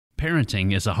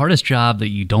Parenting is the hardest job that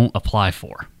you don't apply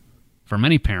for. For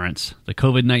many parents, the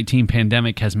COVID-19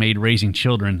 pandemic has made raising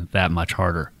children that much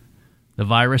harder. The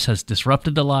virus has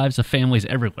disrupted the lives of families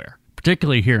everywhere,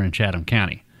 particularly here in Chatham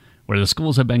County, where the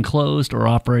schools have been closed or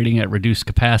operating at reduced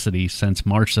capacity since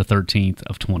March the 13th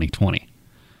of 2020.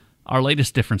 Our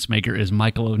latest difference maker is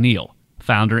Michael O'Neill,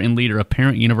 founder and leader of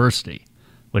Parent University,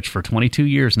 which for 22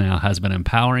 years now has been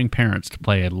empowering parents to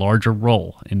play a larger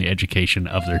role in the education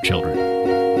of their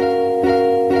children.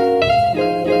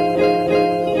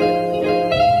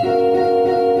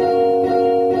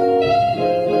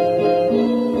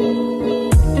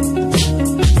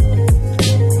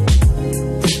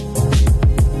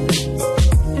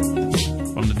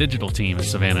 Digital team at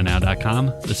SavannahNow.com.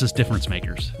 This is Difference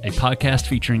Makers, a podcast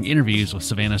featuring interviews with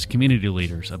Savannah's community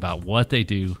leaders about what they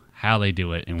do, how they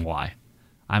do it, and why.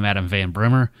 I'm Adam Van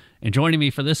Brimmer, and joining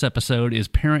me for this episode is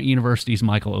Parent University's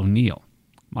Michael O'Neill.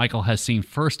 Michael has seen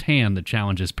firsthand the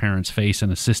challenges parents face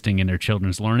in assisting in their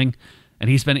children's learning,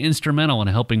 and he's been instrumental in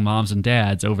helping moms and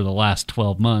dads over the last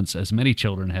 12 months as many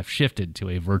children have shifted to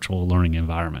a virtual learning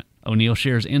environment. O'Neill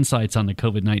shares insights on the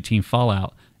COVID-19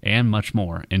 fallout and much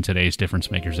more in today's Difference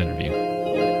Makers interview.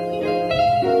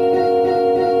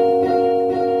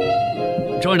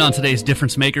 Joined on today's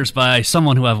Difference Makers by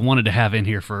someone who I've wanted to have in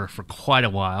here for quite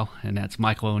a while, and that's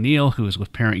Michael O'Neill, who is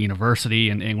with Parent University,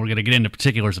 and we're going to get into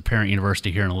particulars of Parent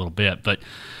University here in a little bit, but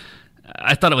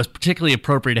I thought it was particularly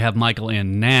appropriate to have Michael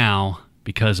in now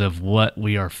because of what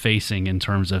we are facing in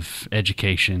terms of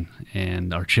education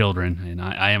and our children, and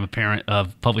I am a parent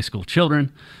of public school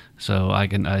children, so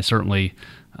I certainly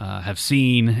have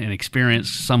seen and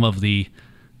experienced some of the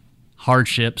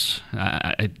hardships.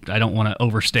 I don't want to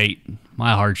overstate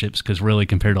my hardships because really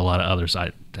compared to a lot of others,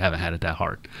 I haven't had it that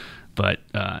hard. But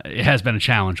it has been a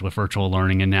challenge with virtual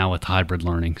learning and now with hybrid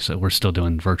learning. So we're still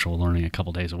doing virtual learning a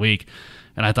couple days a week.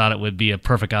 And I thought it would be a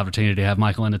perfect opportunity to have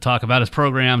Michael in to talk about his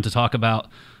program, to talk about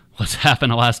what's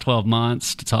happened the last 12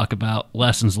 months, to talk about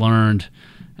lessons learned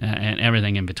and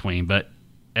everything in between. But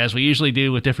as we usually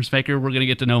do with Difference Maker, we're going to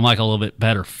get to know Michael a little bit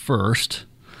better first.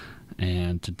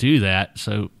 And to do that,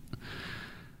 so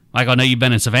Michael, I know you've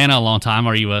been in Savannah a long time.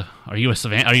 Are you a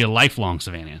lifelong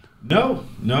Savannian? No.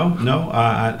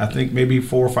 I think maybe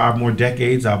 4 or 5 more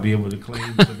decades I'll be able to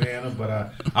claim Savannah.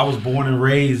 But I was born and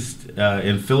raised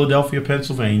in Philadelphia,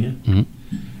 Pennsylvania,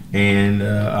 and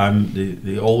I'm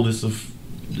the oldest of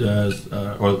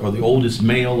or the oldest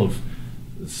male of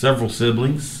several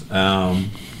siblings.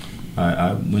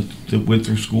 I went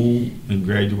through school and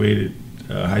graduated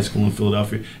high school in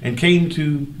Philadelphia and came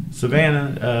to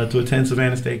Savannah to attend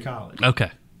Savannah State College.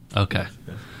 Okay. Yes.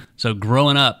 So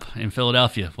growing up in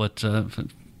Philadelphia, what's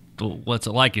it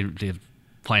like? You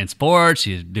playing sports?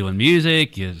 You doing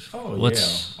music? Yeah,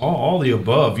 all the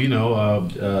above. You know,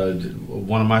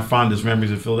 one of my fondest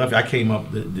memories of Philadelphia. I came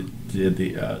up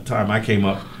the time I came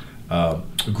up.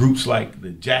 Groups like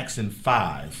the Jackson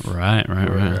 5 were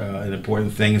an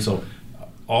important thing. So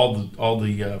all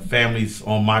the families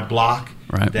on my block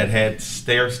that had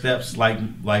stair steps like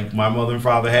my mother and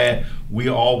father had, we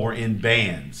all were in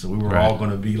bands. So we were all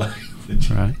going to be like the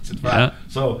Jackson 5. Yeah.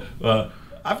 So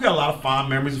I've got a lot of fond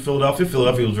memories of Philadelphia.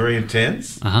 Philadelphia was very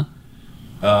intense. You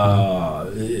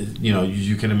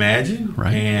can imagine.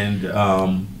 Right.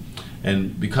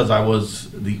 And because I was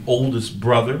the oldest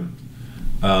brother,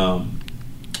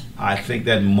 I think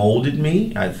that molded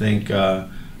me. I think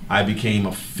I became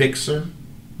a fixer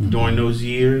during those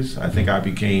years. I think I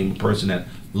became a person that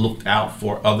looked out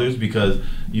for others because,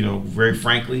 very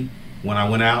frankly, when I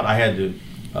went out, I had to,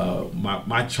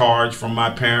 my charge from my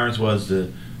parents was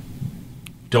to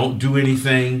don't do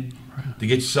anything to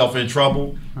get yourself in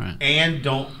trouble, and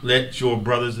don't let your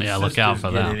brothers and sisters get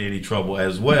in any trouble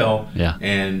as well. Yeah.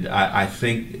 And I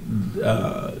think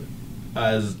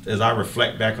as I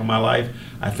reflect back on my life,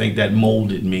 I think that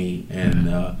molded me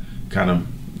and kind of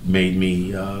made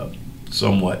me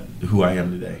somewhat who I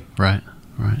am today. Right.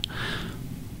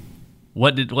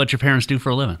 What your parents do for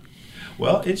a living?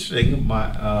 Well, interesting.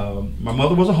 My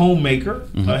mother was a homemaker.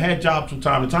 I had jobs from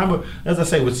time to time, but as I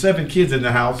say, with 7 kids in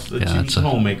the house, she was a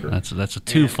homemaker. That's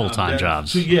 2 full-time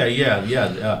jobs.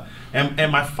 Yeah.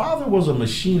 And my father was a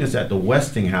machinist at the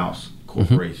Westinghouse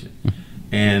Corporation,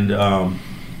 and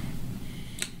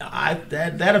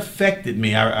that affected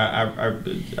me.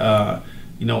 I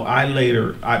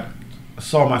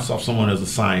saw myself someone as a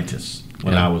scientist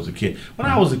when I was a kid. When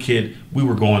I was a kid, we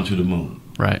were going to the moon.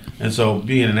 Right. And so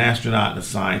being an astronaut and a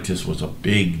scientist was a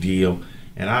big deal,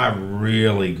 and I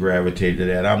really gravitated to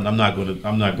that. I'm not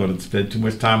going to spend too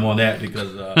much time on that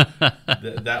because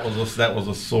that was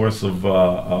a source of a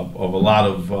lot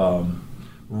of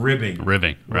ribbing.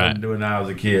 Right. When I was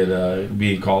a kid,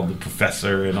 being called the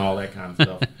professor and all that kind of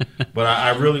stuff. But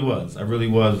I really was.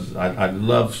 I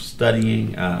loved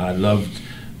studying. I loved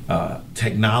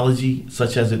technology,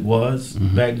 such as it was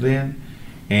back then.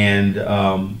 And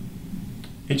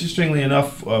interestingly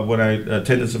enough, when I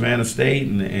attended Savannah State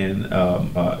and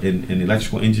in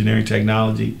electrical engineering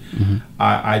technology,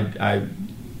 I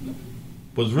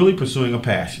was really pursuing a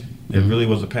passion. It really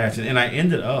was a passion. And I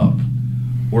ended up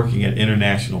working at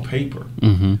International Paper,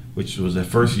 which was the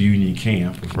first union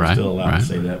camp, if we're still allowed to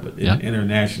say that, but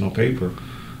International Paper.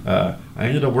 I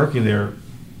ended up working there,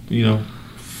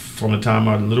 from the time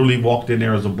I literally walked in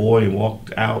there as a boy and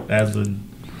walked out as a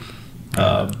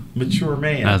mature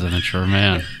man. As a mature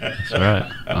man.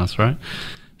 That's right.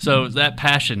 So that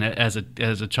passion as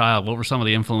a child, what were some of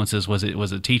the influences? Was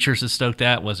it teachers that stoked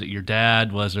that? Was it your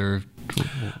dad? Was there?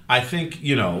 I think,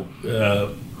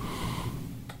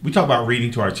 we talk about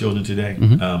reading to our children today.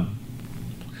 I'm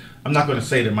not going to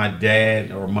say that my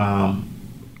dad or mom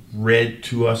read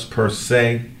to us per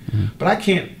se, but I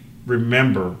can't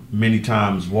remember many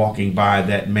times walking by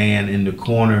that man in the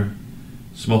corner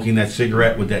smoking that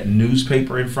cigarette with that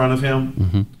newspaper in front of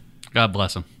him. God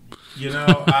bless him.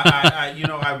 I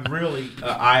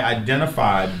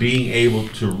identified being able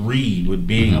to read with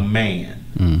being a man.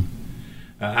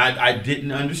 I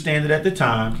didn't understand it at the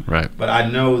time, but I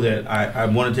know that I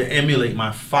wanted to emulate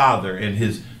my father and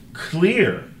his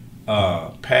clear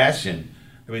passion.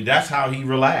 I mean, that's how he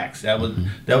relaxed.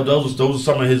 Those were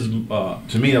some of his.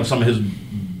 To me, that was some of his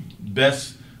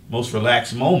best, most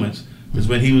relaxed moments. Is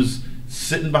when he was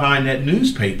sitting behind that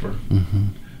newspaper,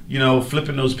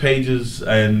 flipping those pages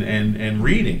and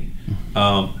reading.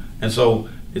 And so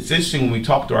it's interesting when we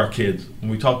talk to our kids, when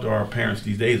we talk to our parents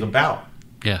these days about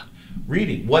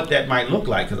reading, what that might look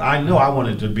like. Because I know I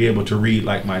wanted to be able to read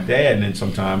like my dad, and then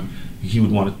sometime he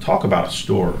would want to talk about a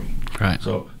story. Right.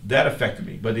 So that affected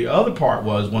me. But the other part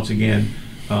was, once again,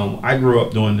 I grew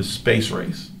up doing the space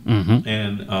race.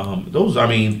 And those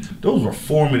were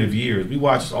formative years. We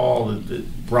watched all the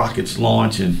rockets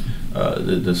launch and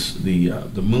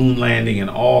the moon landing and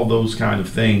all those kind of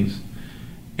things.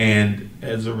 And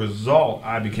as a result,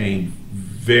 I became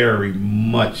very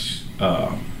much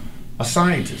a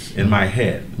scientist in my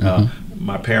head.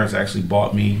 My parents actually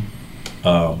bought me.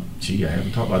 I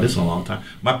haven't talked about this in a long time.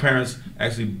 My parents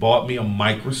actually bought me a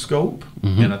microscope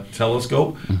and a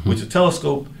telescope, which a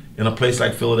telescope in a place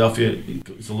like Philadelphia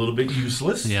is a little bit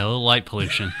useless. Yeah, a little light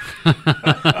pollution. But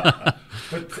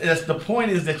the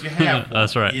point is that you have one.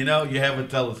 That's right. You have a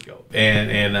telescope,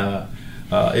 and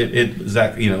it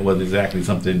exactly wasn't exactly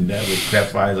something that would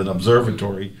classify as an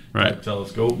observatory type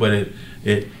telescope, but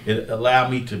it allowed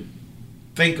me to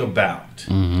think about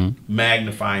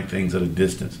magnifying things at a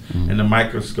distance, and the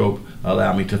microscope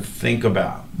allowed me to think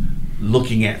about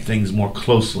looking at things more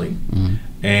closely,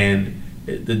 and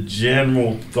the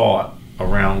general thought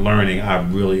around learning I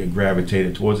really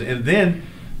gravitated towards it. And then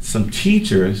some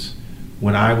teachers,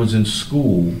 when I was in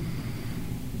school,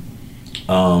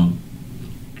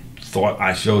 thought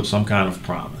I showed some kind of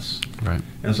promise. Right.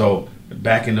 And so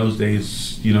back in those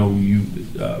days,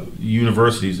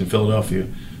 universities in Philadelphia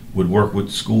would work with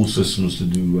school systems to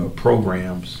do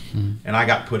programs, and I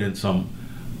got put in some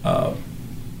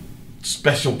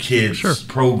special kids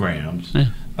programs,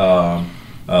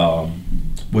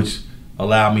 which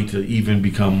allowed me to even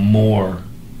become more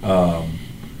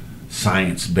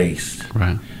science-based.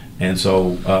 Right. And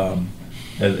so,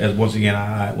 as once again,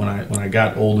 when I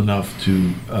got old enough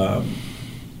to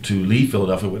leave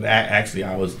Philadelphia, actually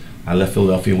I left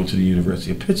Philadelphia and went to the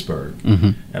University of Pittsburgh,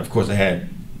 and of course I had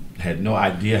no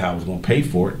idea how I was going to pay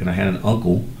for it, and I had an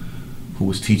uncle who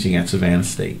was teaching at Savannah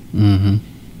State, and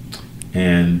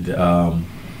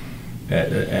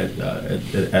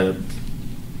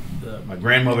my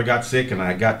grandmother got sick, and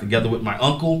I got together with my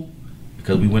uncle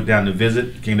because we came down to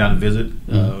visit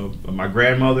my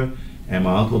grandmother, and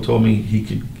my uncle told me he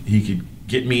could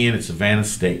get me in at Savannah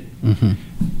State.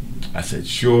 I said,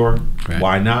 sure,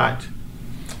 why not?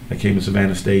 I came to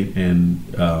Savannah State and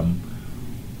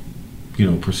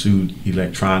pursued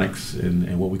electronics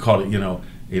and what we called it,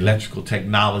 electrical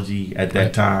technology at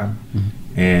that time,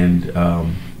 and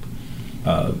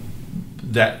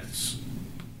that's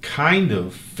kind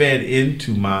of fed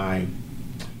into my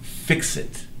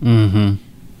fix-it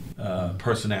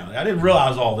personality. I didn't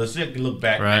realize all this. You can look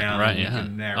back now. Right,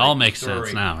 yeah. All makes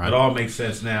sense now, right? It all makes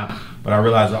sense now. But I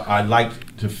realized I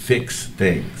like to fix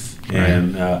things.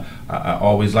 And I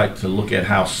always like to look at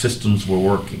how systems were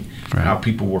working, how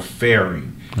people were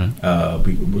faring.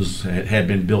 Had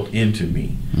been built into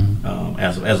me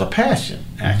as a passion,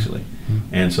 actually.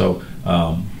 And so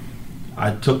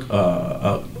I took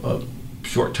a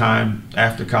short time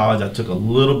after college. I took a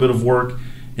little bit of work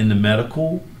in the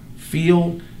medical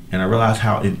field, and I realized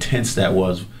how intense that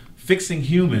was. Fixing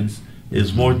humans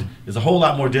is a whole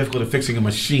lot more difficult than fixing a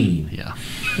machine. Yeah.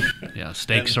 Yeah,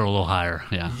 stakes are a little higher.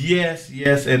 Yeah. Yes,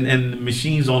 and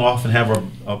machines don't often have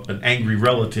an angry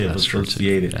relative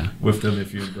associated with them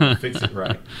if you don't fix it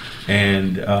right.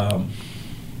 And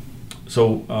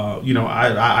so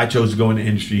I chose to go in the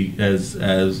industry as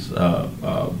a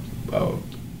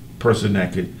person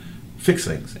that could fix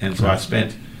things, and so I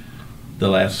spent the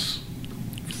last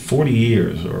 40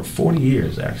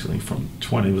 years actually, from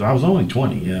 20. I was only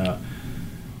 20.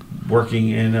 Working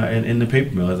in the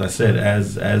paper mill, as I said,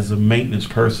 as a maintenance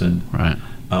person. Right.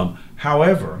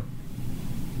 However,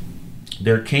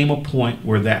 there came a point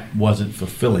where that wasn't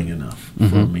fulfilling enough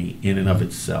for me in and of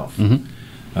itself.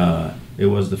 It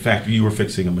was the fact that you were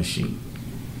fixing a machine,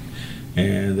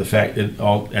 and the fact that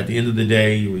at the end of the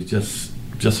day, it was just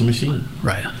a machine.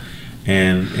 Right.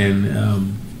 And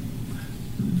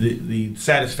the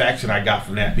satisfaction I got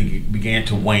from that began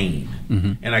to wane,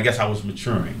 and I guess I was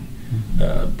maturing.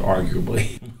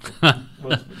 Arguably,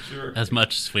 as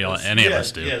much as any of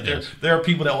us do. Yeah, there are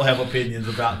people that will have opinions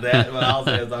about that, but I'll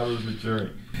say as I was maturing,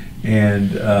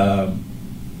 and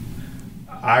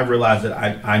I realized that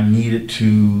I needed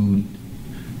to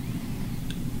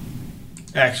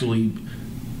actually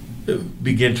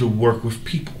begin to work with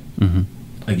people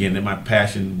again. And my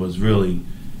passion was really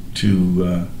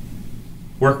to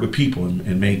work with people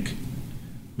and make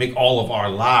all of our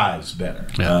lives better,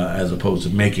 as opposed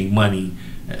to making money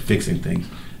at fixing things.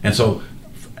 And so,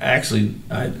 actually,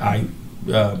 I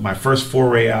my first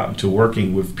foray out into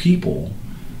working with people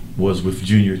was with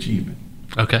Junior Achievement.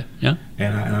 Okay. Yeah.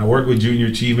 And I worked with Junior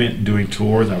Achievement doing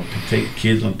tours. I would take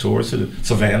kids on tours to the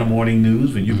Savannah Morning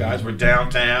News when you guys were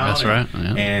downtown. That's right.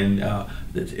 Yeah. And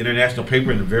the international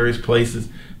paper in the various places.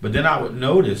 But then I would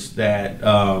notice that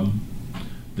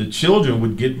the children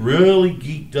would get really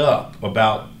geeked up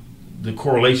about the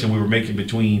correlation we were making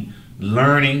between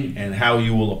learning and how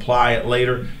you will apply it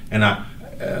later. And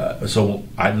so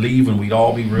I'd leave and we'd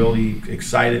all be really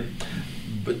excited.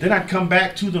 But then I'd come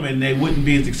back to them and they wouldn't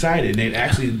be as excited. They'd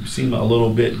actually seem a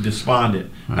little bit despondent.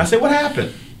 Right. I said, "What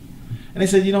happened?" And they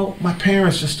said, "My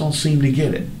parents just don't seem to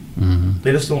get it.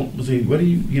 They just don't see. What are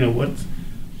you?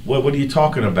 What are you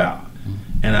talking about?"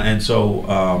 And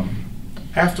so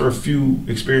after a few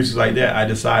experiences like that, I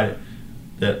decided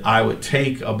that I would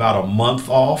take about a month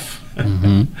off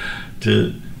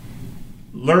to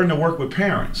learn to work with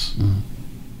parents.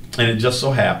 And it just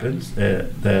so happens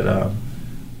that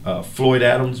Floyd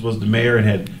Adams was the mayor,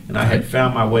 and I had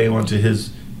found my way onto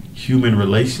his Human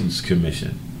Relations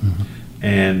Commission,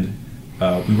 and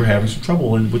we were having some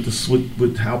trouble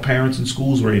with how parents and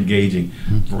schools were engaging.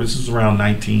 This was around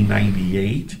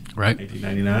 1998, right?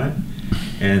 1999,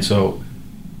 and so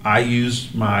I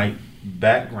used my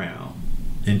background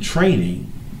in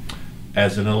training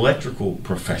as an electrical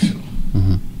professional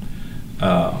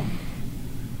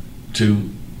to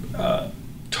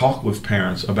talk with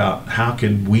parents about how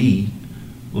can we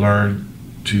learn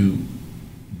to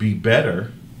be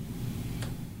better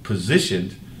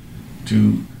positioned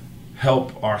to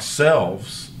help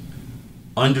ourselves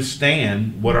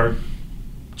understand what our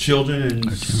children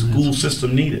and school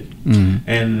system needed.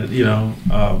 And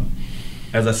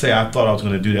as I say, I thought I was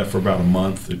going to do that for about a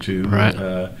month or two, right?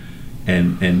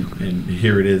 And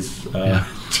here it is,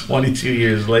 22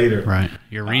 years later. Right.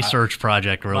 Your research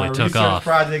project really took off.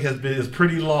 My research project is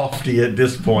pretty lofty at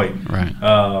this point, right?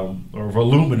 Or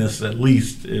voluminous at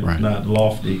least, if not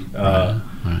lofty.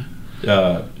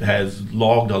 Has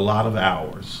logged a lot of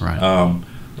hours, right?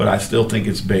 But I still think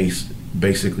it's based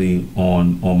basically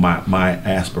on my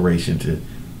aspiration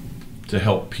to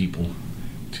help people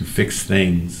to fix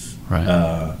things. Right.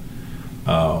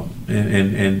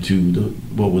 And to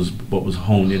what was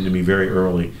honed into me very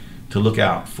early, to look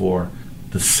out for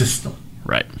the system.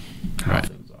 Right. How right.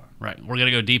 things are. Right. We're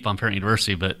gonna go deep on Parent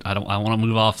University, but I want to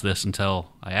move off this until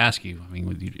I ask you. I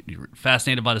mean, you're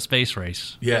fascinated by the space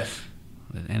race. Yes.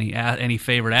 Any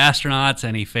favorite astronauts?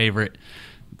 Any favorite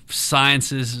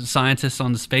scientists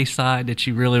on the space side that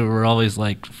you really were always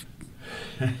like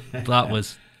thought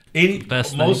was any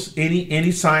best most thing?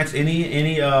 any science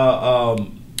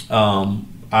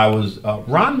I was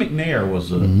Ron McNair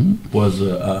was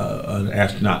an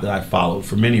astronaut that I followed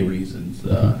for many reasons.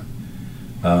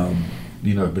 But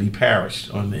he perished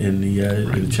in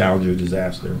the Challenger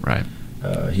disaster. Right.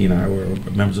 He and I were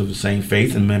members of the same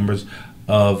faith and members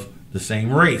of the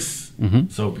same race.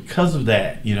 So because of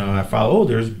that, I followed.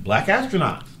 There's black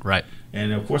astronauts. Right.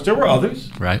 And of course there were others.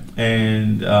 Right.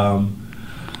 And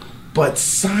But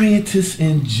scientists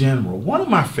in general, one of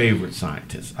my favorite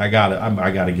scientists, I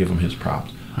gotta give him his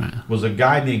props, Right. was a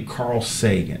guy named Carl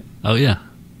Sagan. Oh yeah,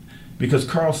 Because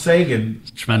Carl Sagan,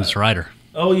 tremendous writer.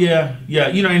 oh yeah,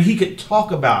 and he could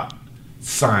talk about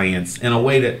science in a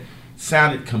way that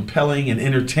sounded compelling and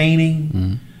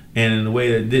entertaining, and in a way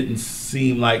that didn't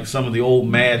seem like some of the old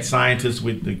mad scientists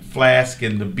with the flask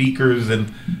and the beakers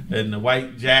and the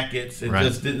white jackets. It Right.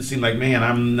 just didn't seem like, man,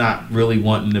 I'm not really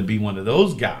wanting to be one of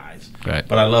those guys. Right.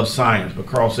 But I love science. But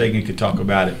Carl Sagan could talk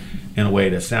about it in a way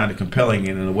that sounded compelling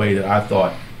and in a way that I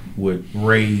thought would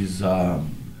raise the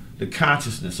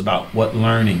consciousness about what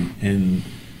learning and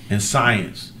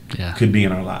science Yeah. could be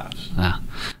in our lives.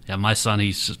 Yeah, my son,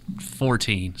 he's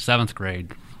 14, 7th grade,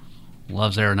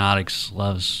 loves aeronautics,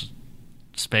 loves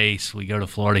space. We go to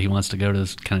Florida. He wants to go to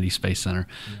the Kennedy Space Center.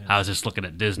 I was just looking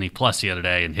at Disney Plus the other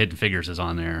day, and Hidden Figures is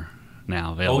on there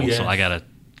now available. Oh, yes. So I got to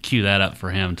cue that up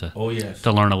for him to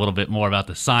to learn a little bit more about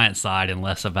the science side and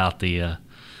less about the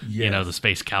the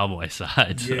space cowboy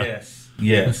side. So.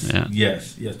 Yes.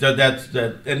 That's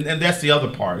that's the other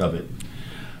part of it.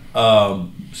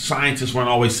 Scientists weren't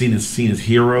always seen as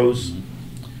heroes,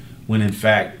 when in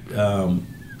fact,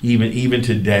 even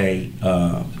today,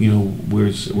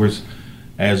 we're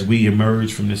as we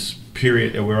emerge from this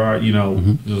period that we are,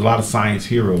 there's a lot of science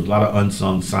heroes, a lot of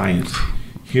unsung science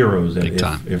heroes that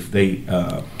if they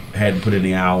hadn't put in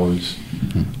the hours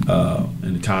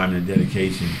and the time and the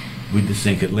dedication, this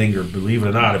thing could linger. Believe it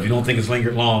or not, if you don't think it's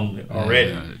lingered long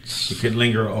already, it could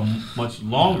linger a much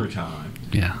longer time.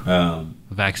 Yeah.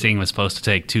 The vaccine was supposed to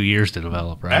take 2 years to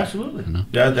develop, right? Absolutely.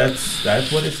 Yeah,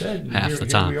 that's what it said. Half the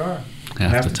time. Here we are.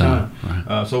 Half the time.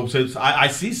 Right. So I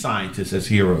see scientists as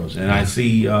heroes, and I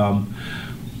see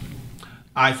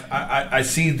I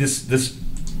see this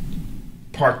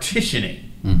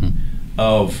partitioning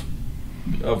of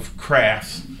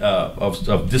crafts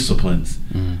of disciplines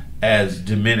as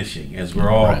diminishing, as we're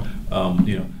all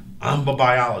I'm a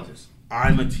biologist,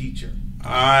 I'm a teacher,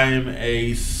 I'm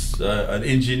an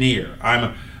engineer,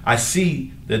 I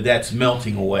see that's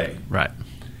melting away, right?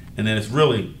 And then it's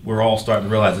really, we're all starting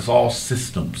to realize it's all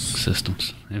systems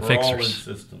And we're fixers. all in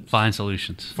systems. Find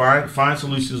solutions. Find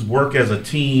solutions. Work as a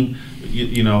team.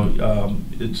 You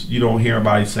don't hear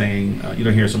anybody saying. You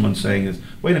don't hear someone saying is,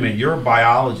 "Wait a minute, you're a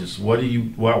biologist. Why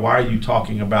are you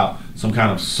talking about some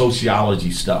kind of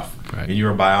sociology stuff? Right. And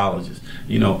you're a biologist."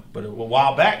 But a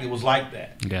while back it was like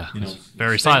that. Yeah.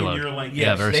 Very stay siloed. in your lane.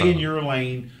 Yeah, very stay siloed. in your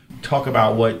lane. Talk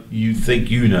about what you think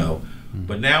you know.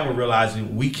 But now we're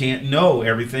realizing we can't know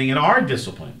everything in our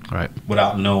discipline, right,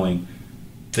 without knowing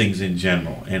things in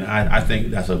general. And I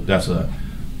think that's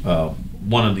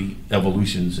one of the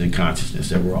evolutions in consciousness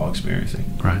that we're all experiencing.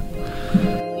 Right.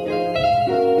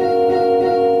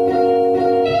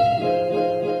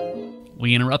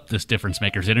 We interrupt this Difference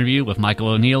Makers interview with Michael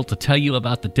O'Neill to tell you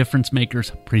about the Difference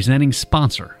Makers presenting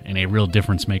sponsor and a real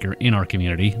difference maker in our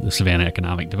community, the Savannah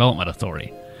Economic Development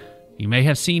Authority. You may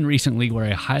have seen recently where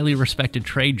a highly respected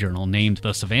trade journal named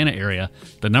the Savannah area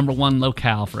the #1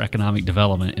 locale for economic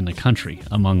development in the country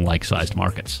among like-sized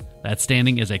markets. That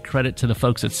standing is a credit to the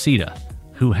folks at CETA,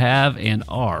 who have and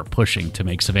are pushing to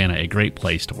make Savannah a great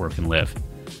place to work and live.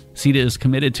 CETA is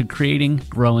committed to creating,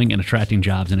 growing, and attracting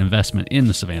jobs and investment in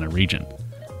the Savannah region.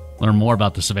 Learn more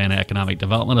about the Savannah Economic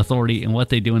Development Authority and what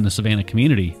they do in the Savannah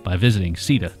community by visiting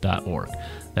CETA.org.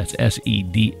 That's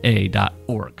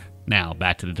SEDA.org. Now,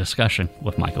 back to the discussion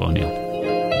with Michael O'Neill.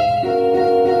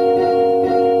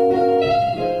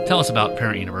 Tell us about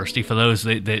Parent University. For those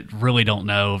that really don't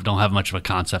know, don't have much of a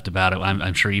concept about it,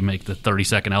 I'm sure you make the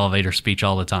 30-second elevator speech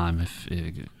all the time.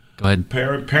 Go ahead.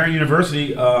 Parent University,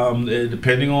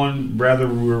 depending on whether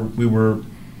we were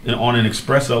on an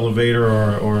express elevator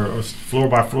or a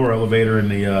floor-by-floor elevator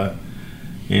in a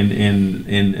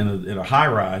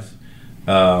high-rise,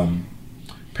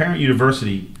 Parent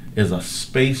University is a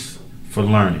space for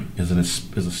learning, is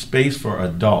a space for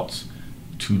adults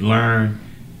to learn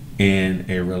in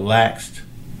a relaxed,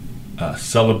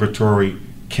 celebratory,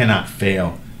 cannot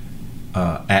fail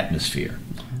atmosphere.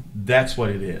 That's what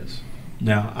it is.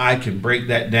 Now, I can break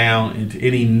that down into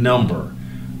any number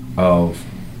of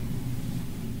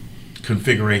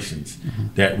configurations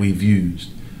that we've used,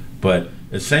 but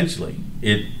essentially,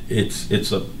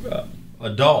 it's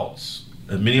adults.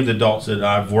 And many of the adults that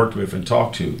I've worked with and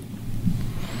talked to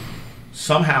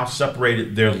somehow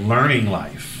separated their learning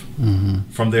life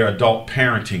from their adult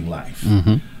parenting life.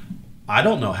 I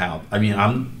don't know how. I mean,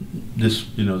 the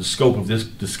scope of this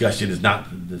discussion is not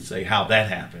to say how that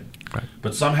happened, right,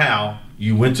 but somehow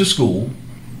you went to school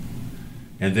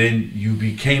and then you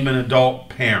became an adult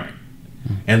parent,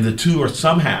 and the two are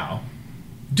somehow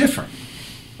different,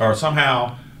 or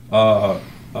somehow well,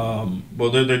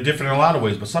 they're different in a lot of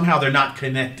ways, but somehow they're not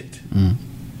connected. Mm.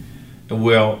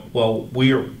 Well,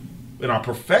 we're in our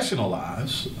professional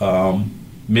lives.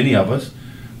 Many of us,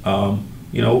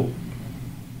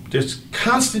 there's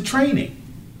constant training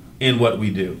in what we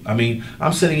do. I mean,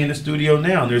 I'm sitting in the studio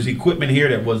now, and there's equipment here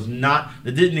that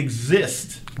didn't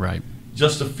exist Right.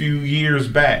 just a few years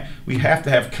back. We have to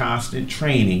have constant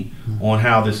training on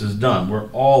how this is done. We're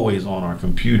always on our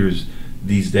computers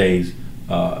these days.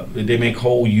 They make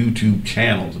whole YouTube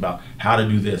channels about how to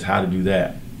do this, how to do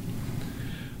that.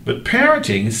 But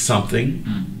parenting is something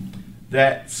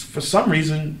that, for some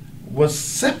reason, was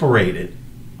separated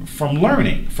from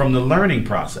the learning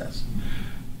process.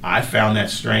 I found that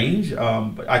strange,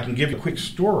 but I can give you a quick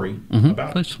story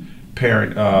about Please.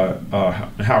 parent, how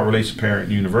it relates to parent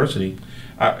and university.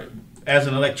 As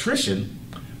an electrician,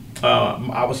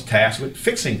 I was tasked with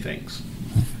fixing things,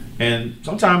 and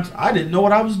sometimes I didn't know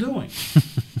what I was doing.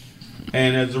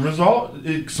 And as a result,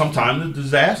 sometimes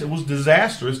it was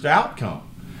disastrous, the outcome.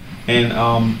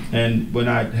 And when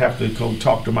I have to go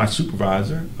talk to my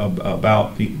supervisor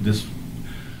about this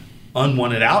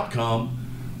unwanted outcome,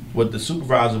 what the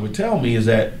supervisor would tell me is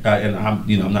that, and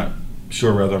I'm not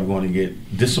sure whether I'm going to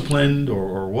get disciplined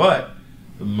or what.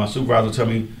 My supervisor would tell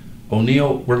me,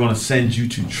 O'Neill, we're going to send you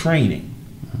to training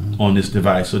on this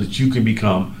device so that you can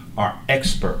become our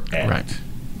expert at it.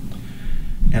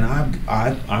 And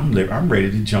I'm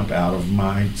ready to jump out of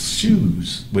my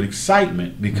shoes with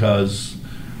excitement because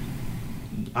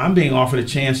I'm being offered a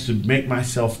chance to make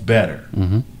myself better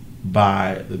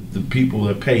by the people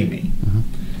that pay me.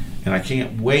 And I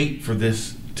can't wait for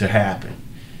this to happen.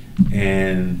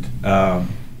 And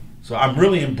so I'm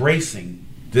really embracing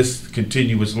this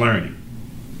continuous learning.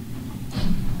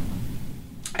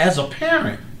 As a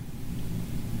parent,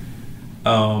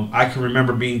 I can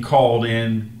remember being called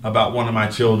in about one of my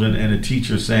children and a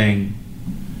teacher saying,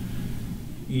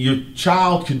 your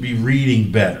child could be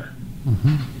reading better.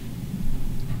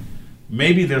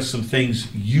 Maybe there's some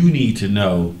things you need to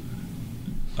know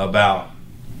about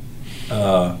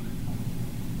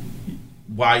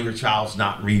why your child's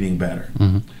not reading better.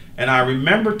 And I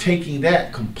remember taking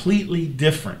that completely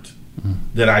different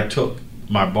that I took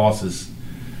my boss's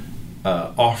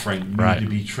offering me to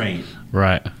be trained.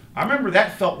 Right. I remember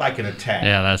that felt like an attack.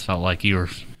 Yeah, that felt like you're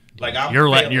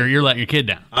letting your kid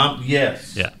down.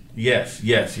 Yes. Yeah.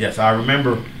 Yes. I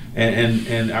remember,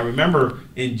 and I remember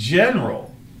in general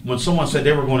when someone said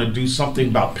they were going to do something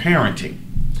about parenting,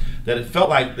 that it felt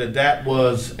like that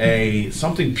was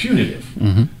something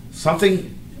punitive.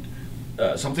 Something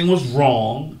was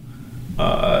wrong.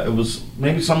 It was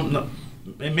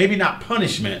maybe not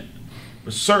punishment,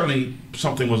 but certainly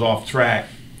something was off track.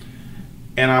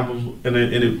 And I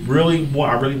really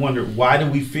wondered, why do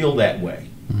we feel that way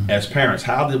as parents?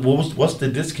 What's the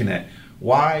disconnect?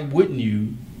 Why wouldn't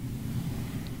you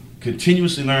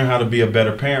continuously learn how to be a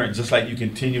better parent, just like you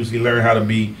continuously learn how to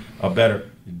be a better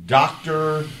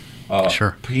doctor,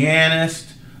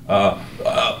 pianist,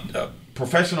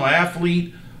 professional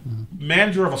athlete,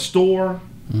 manager of a store,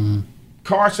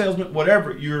 car salesman,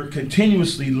 whatever? You're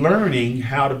continuously learning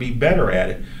how to be better at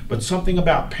it. But something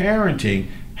about parenting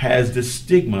has this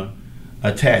stigma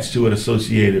attached to it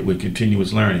associated with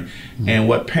continuous learning. And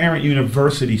what Parent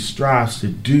University strives to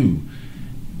do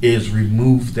is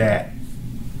remove that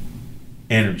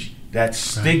energy, that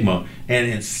stigma, and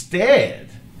instead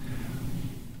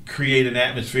create an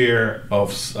atmosphere of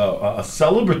a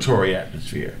celebratory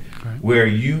atmosphere where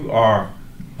you are,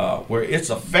 where it's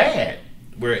a fad,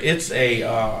 where it's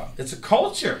a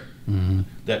culture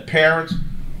that parents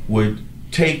would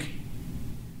take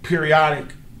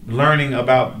periodic learning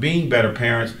about being better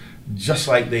parents, just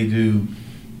like they do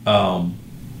the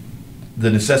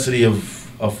necessity of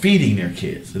feeding their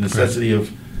kids, the necessity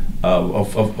of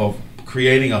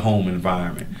creating a home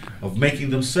environment, of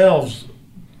making themselves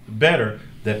better,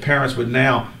 that parents would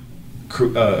now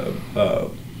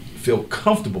feel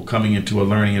comfortable coming into a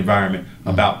learning environment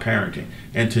about parenting.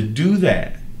 And to do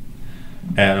that,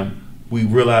 Adam, we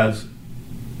realized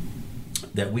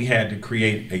that we had to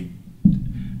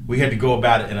go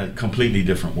about it in a completely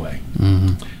different way.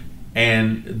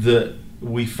 And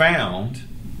we found,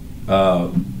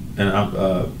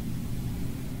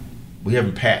 we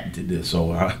haven't patented this,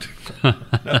 so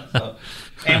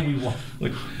and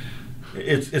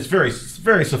it's very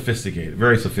sophisticated,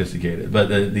 But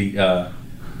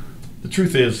the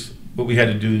truth is, what we had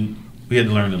to do, we had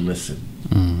to learn to listen.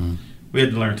 We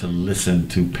had to learn to listen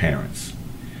to parents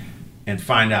and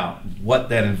find out what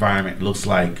that environment looks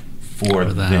like for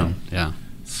them. Yeah.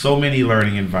 So many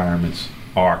learning environments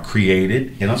are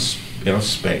created in a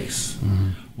space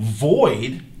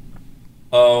void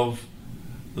of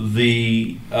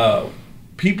the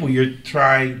people you're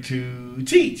trying to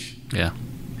teach. Yeah.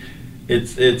 And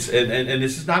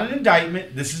this is not an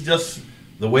indictment. This is just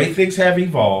the way things have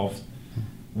evolved.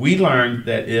 We learned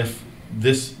that if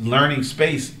this learning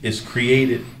space is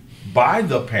created by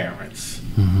the parents,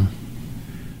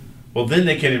 well, then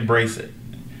they can embrace it.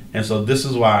 And so this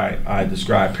is why I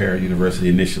described Parent University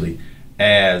initially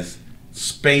as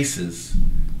spaces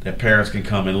that parents can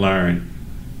come and learn,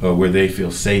 where they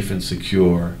feel safe and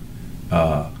secure,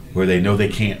 where they know they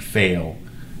can't fail,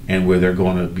 and where they're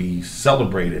going to be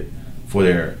celebrated for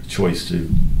their choice to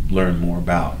learn more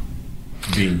about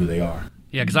being who they are.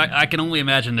 Yeah, because I can only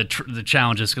imagine the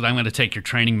challenges, because I'm going to take your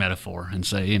training metaphor and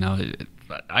say,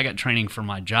 I got training for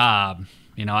my job.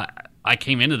 I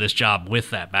came into this job with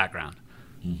that background.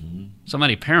 Mm-hmm. So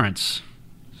many parents,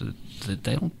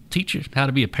 they don't teach you how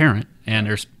to be a parent, and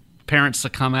there's parents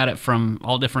that come at it from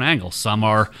all different angles. Some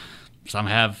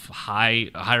have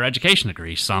higher education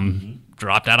degrees. Some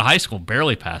dropped out of high school,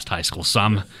 barely passed high school.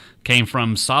 Some came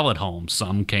from solid homes.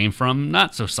 Some came from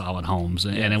not so solid homes.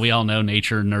 And we all know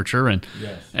nature, nurture, and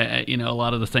a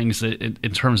lot of the things that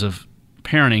in terms of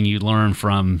parenting you learn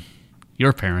from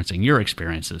your parents and your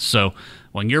experiences. So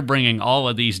when you're bringing all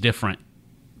of these different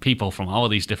people from all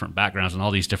of these different backgrounds and all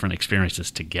these different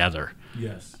experiences together,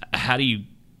 how do you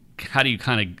kind of,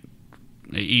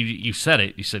 you said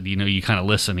it. You said you kind of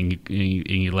listen and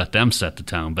you let them set the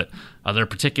tone. But are there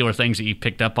particular things that you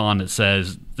picked up on that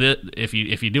says that if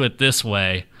you do it this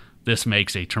way, this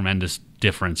makes a tremendous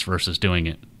difference versus doing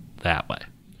it that way?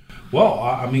 Well,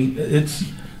 I mean, it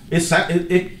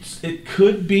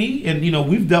could be, and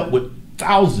we've dealt with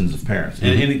thousands of parents,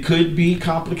 and it could be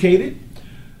complicated.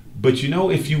 But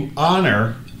if you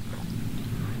honor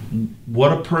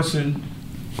what a person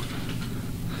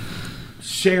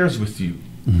shares with you,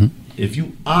 if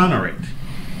you honor it,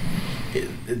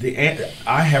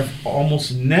 I have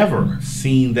almost never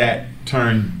seen that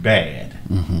turn bad.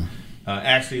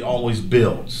 Actually, always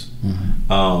builds.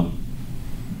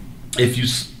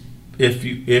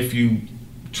 If you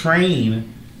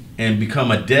train and become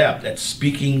adept at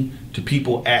speaking to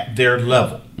people at their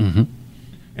level,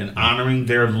 and honoring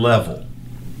their level,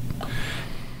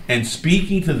 and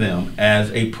speaking to them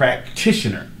as a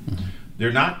practitioner.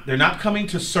 They're not coming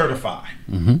to certify.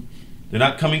 They're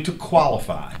not coming to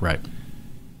qualify. Right.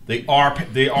 They are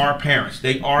parents.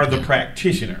 They are the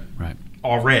practitioner. Right.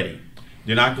 Already.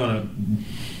 They're not going to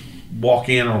walk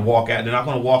in or walk out. They're not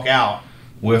going to walk out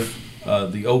with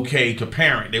the okay to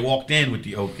parent. They walked in with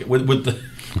the okay, with the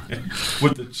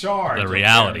with the charge. The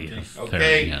reality.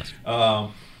 Okay. Yes.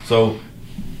 So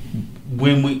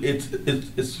when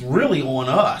it's really on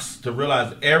us to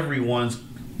realize everyone's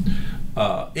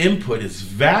input is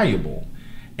valuable,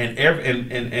 and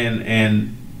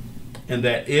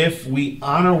that if we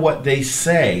honor what they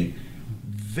say,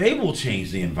 they will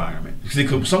change the environment.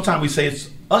 Because sometimes we say it's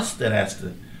us that has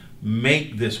to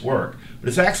make this work, but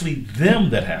it's actually them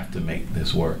that have to make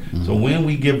this work. So when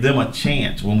we give them a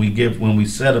chance, when we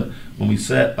set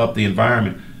up the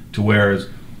environment to where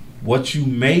what you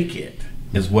make it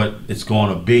is what it's going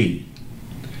to be,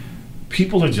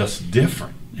 people are just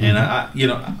different. And I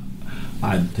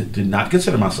did not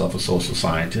consider myself a social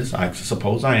scientist. I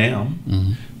suppose I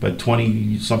am, but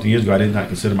 20-something years ago, I did not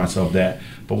consider myself that.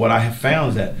 But what I have found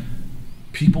is that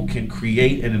people can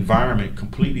create an environment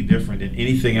completely different than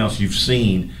anything else you've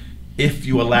seen if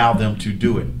you allow them to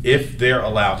do it, if they're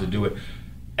allowed to do it,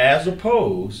 as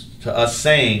opposed to us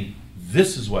saying,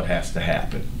 this is what has to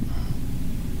happen.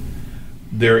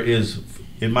 There is,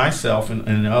 in myself and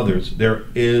in others, there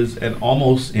is an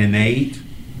almost innate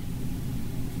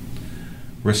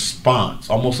response,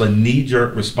 almost a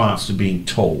knee-jerk response to being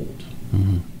told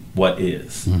what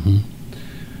is.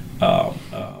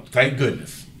 Thank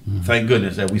goodness. Thank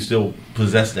goodness that we still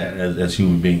possess that as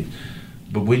human beings.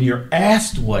 But when you're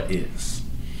asked what is,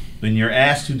 when you're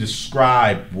asked to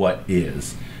describe what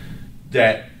is,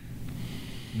 that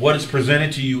what is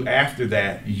presented to you after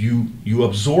that, you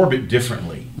absorb it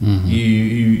differently. And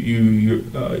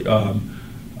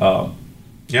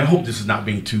I hope this is not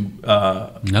being too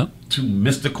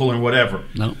mystical or whatever.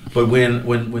 No. But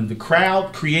when the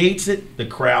crowd creates it, the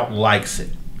crowd likes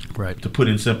it. Right. To put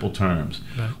in simple terms.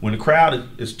 Right. When the crowd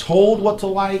is told what to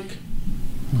like,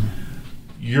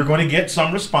 you're going to get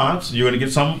some response. You're going to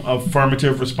get some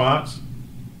affirmative response.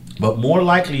 But more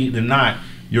likely than not,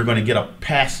 you're going to get a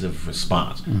passive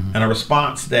response. And a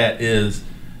response that is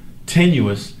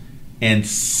tenuous and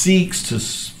seeks to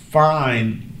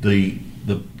find the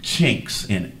chinks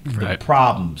in it, the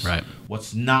problems,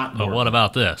 what's not But working. what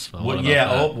about this? But what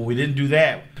about that? We didn't do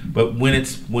that. But when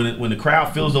the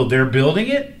crowd feels though they're building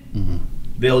it,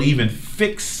 they'll even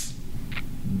fix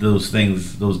those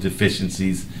things, those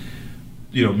deficiencies,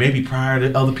 maybe prior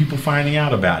to other people finding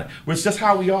out about it. It's just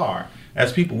how we are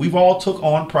as people. We've all took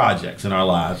on projects in our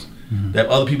lives that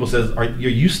other people says, are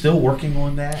you still working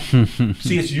on that?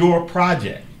 See, it's your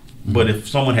project. But if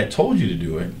someone had told you to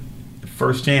do it, the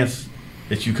first chance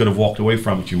that you could have walked away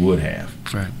from it, you would have.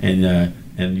 Right. And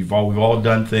we've all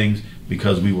done things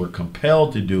because we were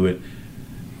compelled to do it,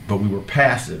 but we were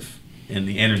passive in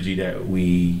the energy that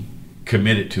we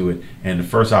committed to it. And the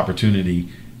first opportunity,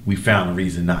 we found a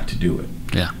reason not to do it.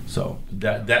 Yeah. So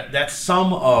that's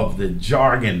some of the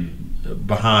jargon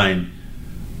behind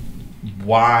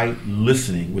why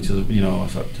listening, which is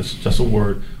just a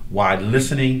word, why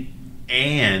listening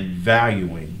and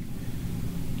valuing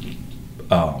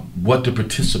what the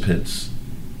participants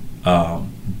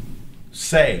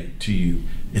say to you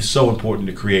is so important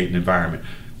to create an environment.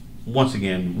 Once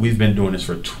again, we've been doing this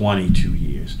for 22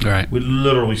 years. Right. We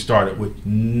literally started with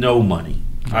no money.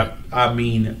 I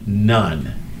mean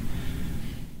none.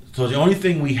 So the only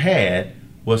thing we had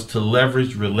was to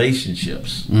leverage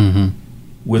relationships, to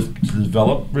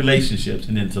develop relationships,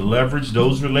 and then to leverage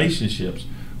those relationships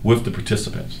with the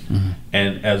participants.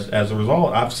 And as a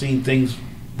result, I've seen things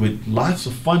with lots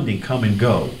of funding come and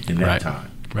go in that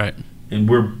time. Right. And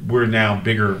we're now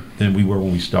bigger than we were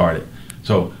when we started.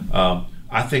 So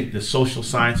I think the social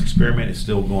science experiment is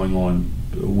still going on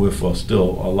with still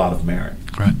a lot of merit.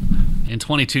 Right. In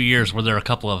 22 years, were there a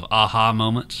couple of aha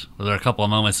moments? Were there a couple of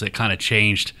moments that kind of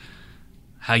changed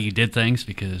how you did things?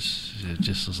 Because it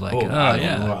just was like, I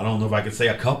don't know if I could say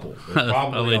a couple.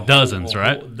 Probably dozens,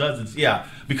 right? Dozens, yeah.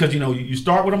 Because you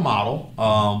start with a model,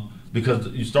 because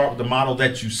you start with the model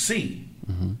that you see.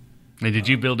 And did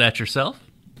you build that yourself?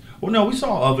 Well, no, we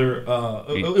saw other.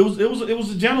 It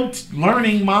was a general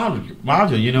learning module.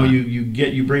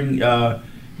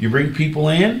 You bring people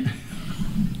in.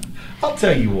 I'll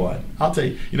tell you what.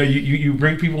 You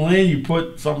bring people in. You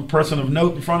put some person of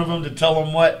note in front of them to tell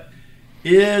them what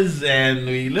is, and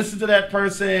we listen to that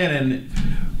person.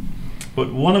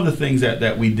 But one of the things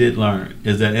that we did learn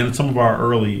is that in some of our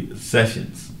early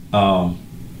sessions,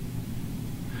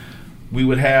 we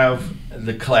would have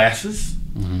the classes.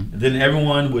 Then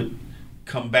everyone would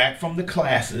come back from the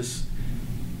classes,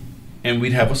 and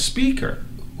we'd have a speaker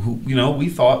who we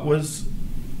thought was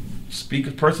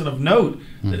person of note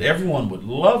that everyone would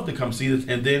love to come see this.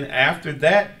 And then after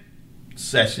that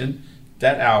session,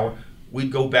 that hour,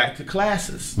 we'd go back to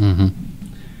classes.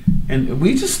 And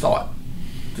we just thought,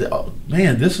 oh,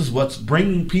 man, this is what's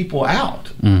bringing people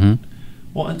out.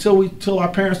 Well, until our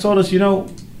parents told us,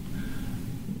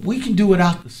 we can do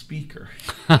without the speaker.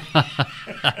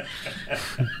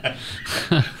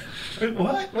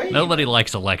 What? Wait. Nobody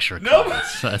likes a lecture. Nobody.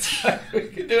 We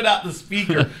can do without the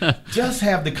speaker. Just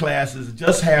have the classes.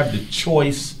 Just have the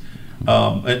choice.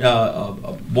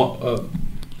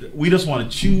 We just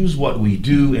want to choose what we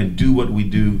do and do what we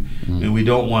do, and we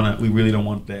really don't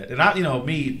want that. And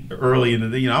me early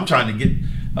in the, I'm trying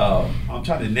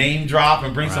to name drop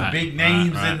and bring some big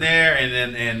names in there,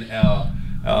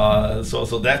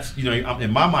 so that's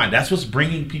in my mind, that's what's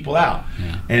bringing people out.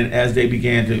 And as they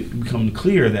began to become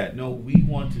clear that no, we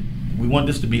want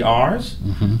this to be ours.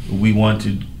 We want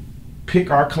to pick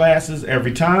our classes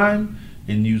every time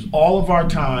and use all of our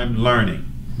time learning.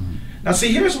 Now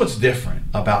see, here's what's different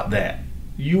about that.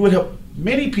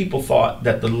 Many people thought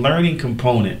that the learning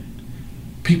component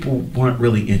people weren't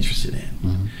really interested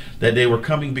in. That they were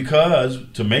coming because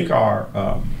to make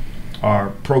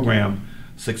our program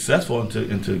successful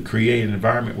and to create an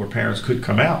environment where parents could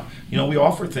come out. We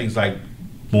offered things like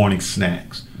morning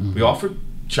snacks. We offered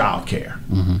childcare.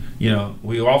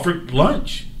 We offered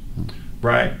lunch,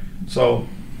 right? So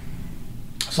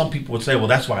some people would say, well,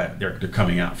 that's why they're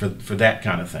coming out for that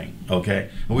kind of thing, okay?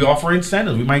 And we offer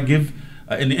incentives. We might give,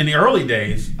 in the early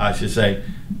days, I should say,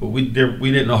 we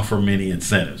didn't offer many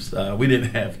incentives. We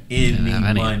didn't have any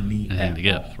money at to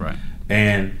give, all.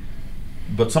 right?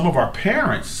 But some of our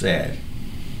parents said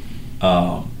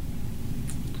that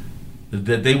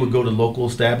they would go to local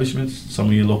establishments, some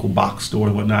of your local box stores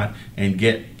and whatnot, and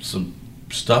get some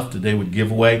stuff that they would give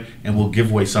away, and we'll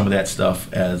give away some of that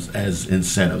stuff as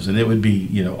incentives, and it would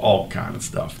be all kind of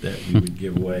stuff that we would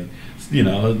give away,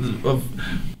 of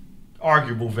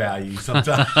arguable value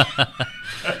sometimes,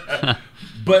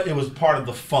 but it was part of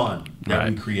the fun that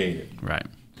we created. Right.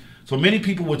 So many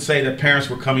people would say that parents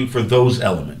were coming for those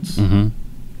elements,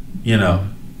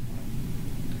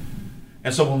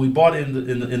 And so when we bought in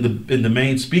the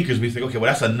main speakers, we think, okay,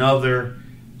 well, that's another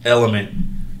element.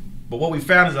 But what we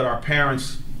found is that our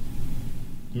parents,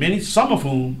 some of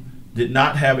whom did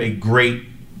not have a great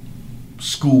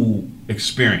school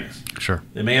experience. Sure.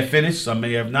 They may have finished, some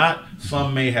may have not,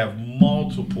 some may have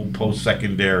multiple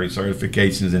post-secondary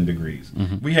certifications and degrees.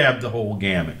 We have the whole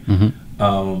gamut.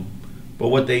 But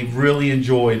what they really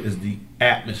enjoyed is the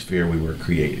atmosphere we were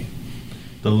creating,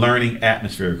 the learning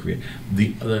atmosphere we created,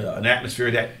 an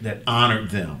atmosphere that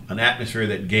honored them, an atmosphere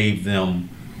that gave them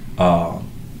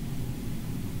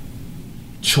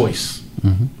choice,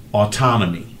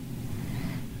 autonomy,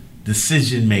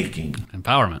 decision making,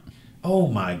 empowerment. Oh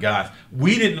my gosh.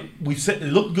 We said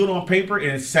it looked good on paper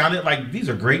and it sounded like these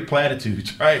are great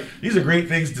platitudes, right? These are great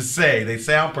things to say. They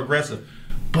sound progressive,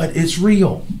 but it's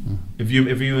real. If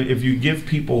you give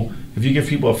people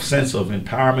a sense of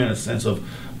empowerment, a sense of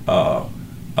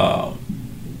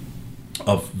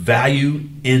value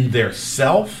in their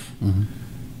self,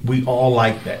 we all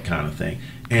like that kind of thing.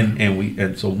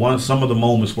 And so some of the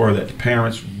moments were that the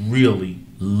parents really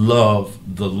love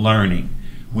the learning.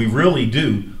 We really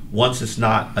do, once it's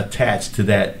not attached to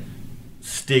that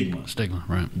stigma,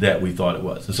 right, that we thought it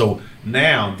was. And so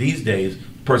now, these days, a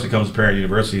person comes to Parent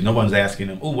University, no one's asking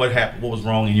them, oh, what happened? What was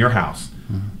wrong in your house?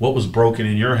 What was broken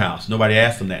in your house? Nobody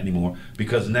asks them that anymore,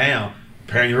 because now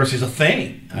Parent University is a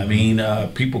thing. I mean,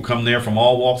 people come there from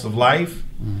all walks of life.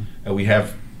 We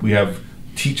have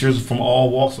teachers from all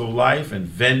walks of life and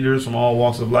vendors from all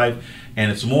walks of life, and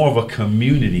it's more of a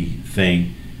community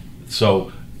thing.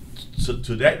 So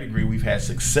to that degree, we've had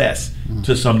success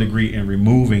to some degree in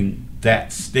removing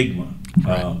that stigma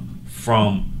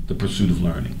from the pursuit of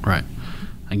learning. Right.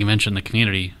 And you mentioned the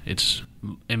community. It's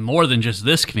in more than just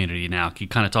this community now. Can you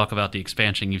kind of talk about the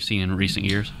expansion you've seen in recent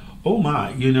years? Oh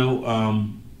my,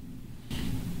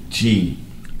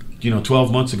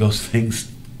 12 months ago,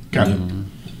 things kind of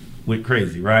went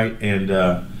crazy, right? And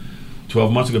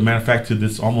 12 months ago, matter of fact,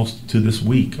 almost to this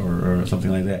week or something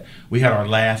like that, we had our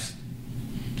last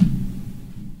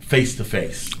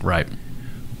face-to-face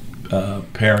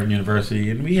Parent University,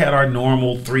 and we had our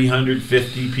normal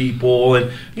 350 people,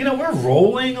 and we're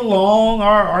rolling along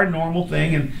our normal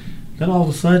thing, and then all of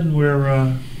a sudden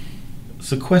we're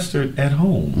sequestered at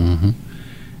home,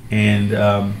 and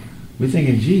we're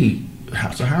thinking, gee,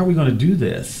 how are we going to do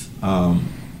this? Well,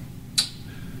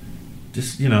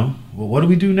 what do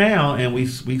we do now? And we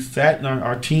sat, and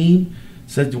our team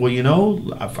said,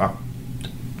 well,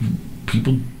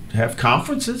 people have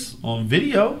conferences on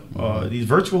video, these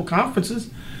virtual conferences.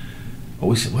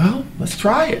 We said, well, let's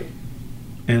try it.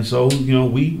 And so,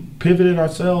 we pivoted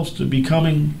ourselves to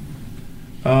becoming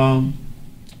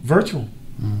virtual.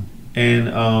 And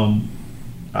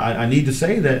I need to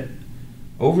say that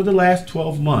over the last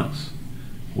 12 months,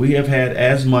 we have had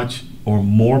as much or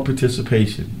more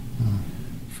participation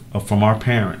from our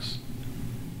parents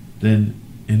than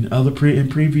in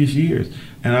previous years.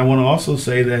 And I want to also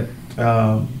say that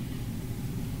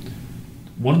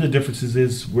one of the differences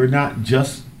is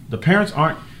the parents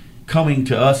aren't coming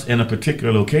to us in a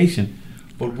particular location,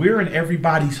 but we're in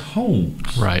everybody's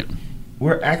homes. Right.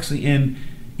 We're actually in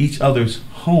each other's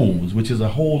homes, which is a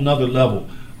whole nother level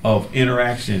of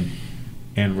interaction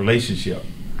and relationship.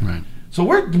 Right. So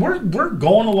we're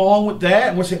going along with that,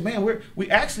 and we're saying, man,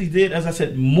 we actually did, as I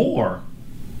said, more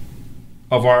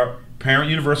of our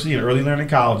Parent University and Early Learning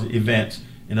College events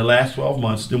in the last 12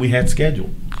 months than we had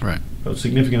scheduled. Right. A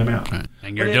significant amount. Right.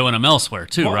 And you're doing them elsewhere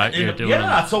too, right?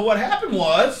 So what happened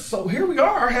was, here we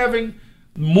are having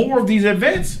more of these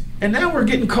events, and now we're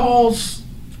getting calls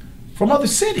from other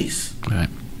cities. Right.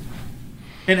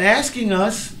 And asking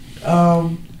us,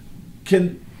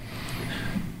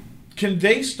 can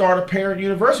they start a parent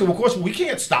university? Well, of course, we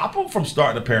can't stop them from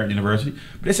starting a parent university.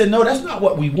 But they said, no, that's not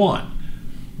what we want.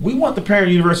 We want the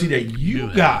parent university that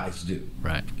you guys do.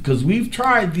 Right. Because we've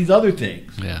tried these other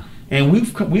things. Yeah. And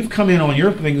we've come in on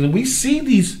your things, and we see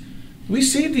these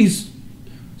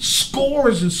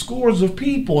scores and scores of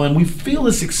people, and we feel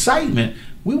this excitement.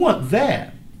 We want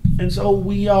that. And so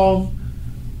we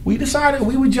decided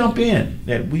we would jump in,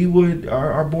 that we would,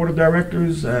 our board of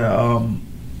directors, so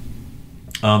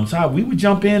we would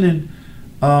jump in, and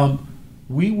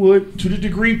we would, to the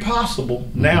degree possible,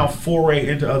 now foray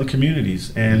into other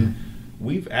communities. And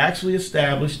we've actually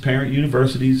established parent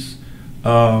universities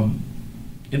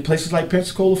in places like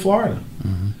Pensacola, Florida.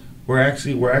 We're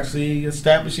actually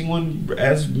establishing one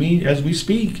as we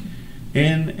speak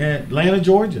in Atlanta,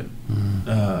 Georgia.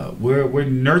 We're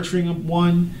nurturing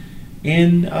one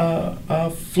in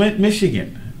Flint,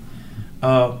 Michigan,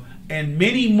 and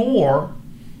many more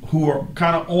who are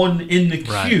kind of in the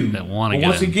queue. That want to get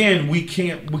once again, we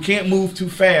can't move too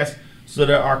fast so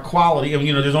that our quality.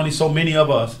 There's only so many of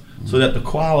us, so that the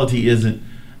quality isn't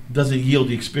doesn't yield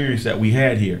the experience that we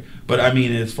had here. But I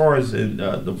mean, as far as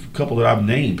the couple that I've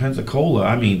named, Pensacola.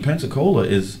 I mean, Pensacola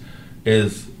is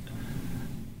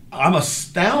I'm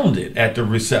astounded at the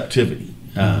receptivity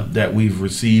that we've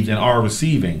received and are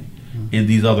receiving in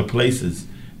these other places.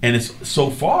 And it's so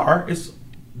far, it's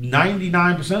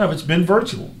 99% of it's been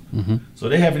virtual. So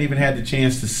they haven't even had the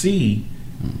chance to see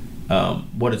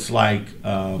what it's like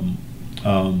when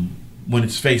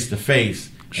it's face to face.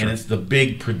 Sure. And it's the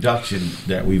big production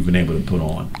that we've been able to put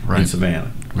on in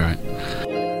Savannah. Right.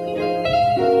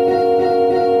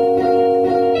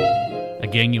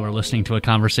 Again, you are listening to a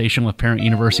conversation with Parent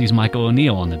University's Michael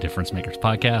O'Neill on the Difference Makers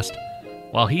podcast.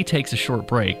 While he takes a short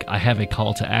break, I have a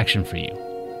call to action for you.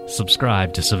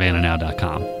 Subscribe to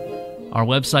SavannahNow.com. Our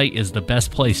website is the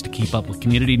best place to keep up with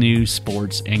community news,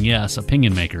 sports, and yes,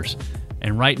 opinion makers.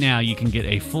 And right now, you can get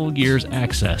a full year's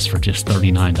access for just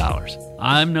 $39.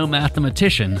 I'm no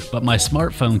mathematician, but my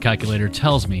smartphone calculator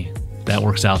tells me that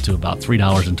works out to about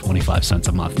 $3.25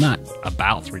 a month. Not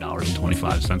about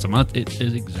 $3.25 a month. It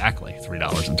is exactly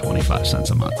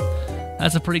 $3.25 a month.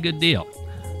 That's a pretty good deal.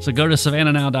 So go to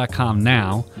SavannahNow.com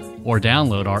now or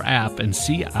download our app and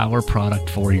see our product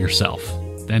for yourself.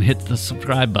 Then hit the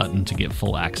subscribe button to get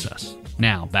full access.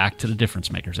 Now, back to the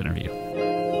Difference Makers interview.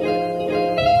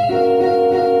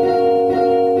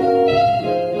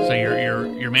 So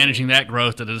you're managing that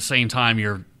growth, and at the same time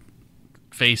you're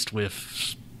faced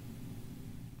with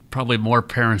probably more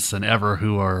parents than ever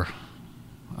who are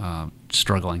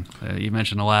struggling. You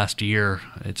mentioned the last year.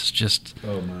 It's just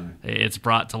it's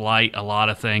brought to light a lot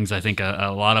of things. I think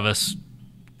a lot of us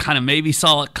kind of maybe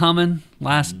saw it coming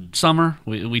last summer.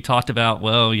 We talked about,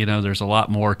 well, there's a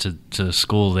lot more to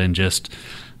school than just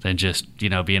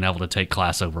being able to take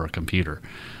class over a computer.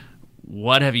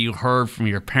 What have you heard from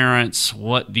your parents?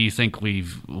 What do you think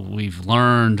we've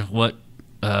learned? What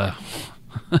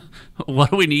what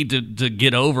do we need to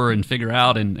get over and figure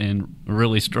out and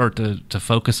really start to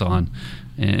focus on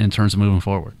in terms of moving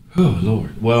forward? Oh,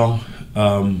 Lord. Well,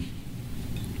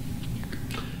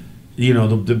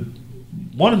 the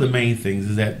one of the main things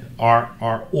is that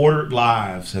our ordered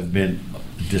lives have been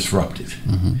disrupted.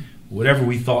 Whatever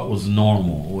we thought was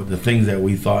normal, or the things that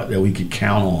we thought that we could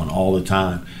count on all the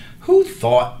time. Who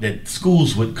thought that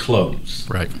schools would close?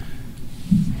 Right.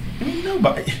 I mean,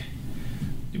 nobody.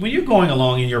 When you're going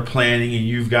along and you're planning and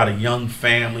you've got a young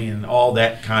family and all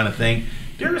that kind of thing,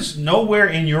 there is nowhere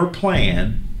in your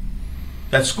plan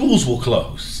that schools will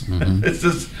close.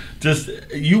 It's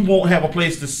just you won't have a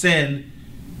place to send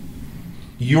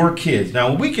your kids.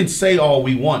 Now, we can say all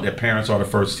we want that parents are the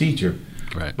first teacher,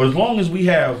 right? But as long as we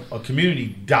have a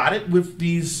community dotted with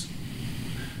these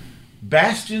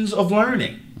bastions of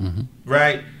learning,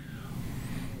 right?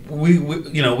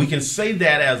 We can say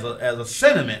that as a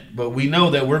sentiment, but we know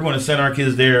that we're going to send our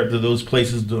kids there to those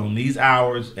places during these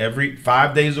hours every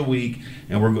 5 days a week,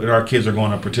 and our kids are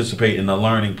going to participate in the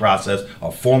learning process,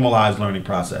 a formalized learning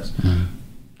process,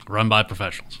 run by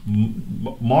professionals.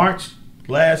 March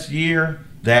last year,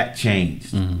 that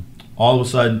changed. All of a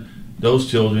sudden, those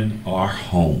children are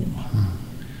home.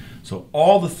 So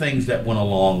all the things that went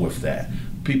along with that,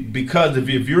 because if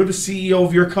you're the CEO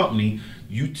of your company,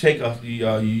 you take an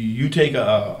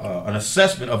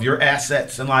assessment of your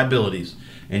assets and liabilities,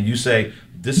 and you say,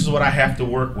 this is what I have to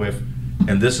work with,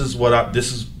 and this is what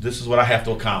I have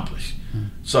to accomplish.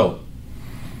 So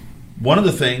one of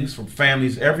the things for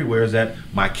families everywhere is that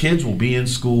my kids will be in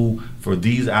school for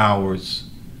these hours,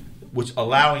 which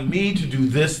allowing me to do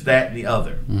this, that, and the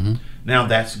other. Now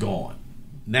that's gone.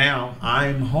 Now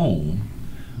I'm home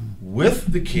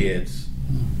with the kids,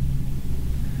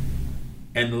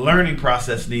 and the learning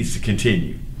process needs to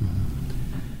continue.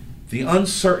 The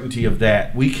uncertainty of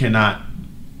that, we cannot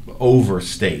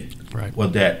overstate. Right. Well,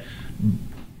 that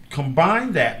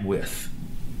combine that with,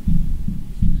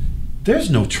 there's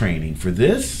no training for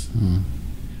this.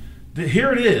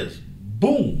 Here it is.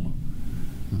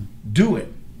 Boom. Do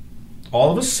it.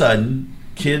 All of a sudden,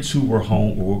 kids who were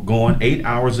going 8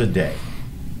 hours a day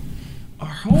are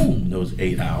home those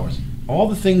 8 hours. All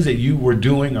the things that you were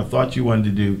doing or thought you wanted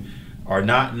to do are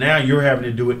not. Now you're having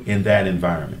to do it in that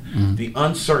environment. The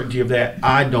uncertainty of that,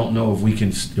 I don't know if we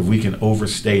can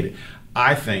overstate it.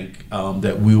 I think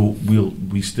that we'll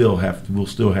still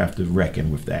have to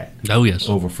reckon with that. Oh yes.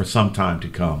 Over for some time to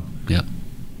come. Yep.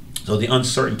 So the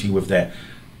uncertainty with that,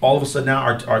 all of a sudden now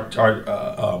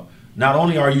our not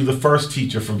only are you the first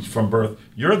teacher from birth,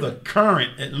 you're the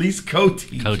current, at least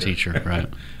co-teacher, right,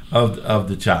 of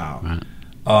the child.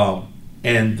 Right.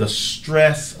 And the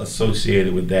stress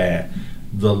associated with that,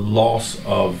 the loss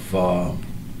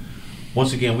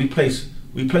once again, we place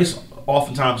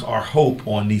oftentimes our hope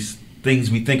on these things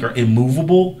we think are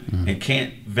immovable and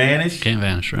can't vanish. Can't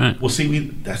vanish, right? Well,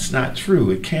 see, that's not true.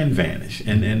 It can vanish.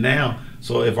 And now,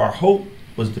 so if our hope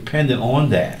was dependent on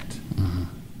that,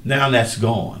 now that's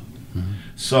gone.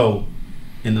 So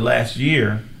in the last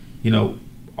year,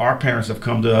 our parents have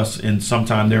come to us in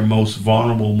sometimes their most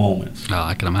vulnerable moments. Oh,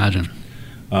 I can imagine.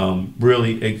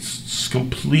 Really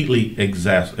completely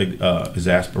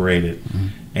exasperated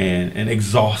and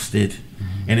exhausted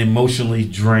and emotionally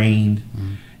drained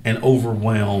and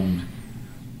overwhelmed,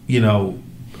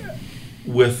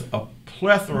 with a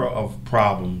plethora of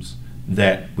problems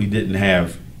that we didn't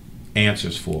have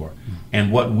answers for.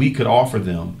 And what we could offer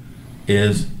them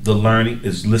is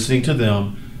listening to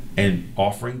them and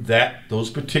offering those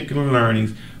particular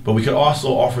learnings, but we could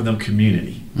also offer them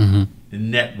community,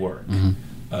 network,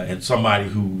 and somebody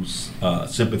who's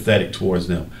sympathetic towards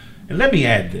them. And let me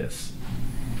add this.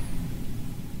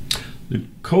 The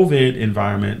COVID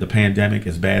environment, the pandemic,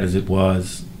 as bad as it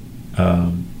was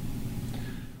not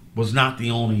the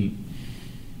only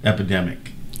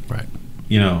epidemic. Right.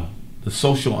 The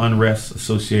social unrest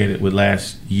associated with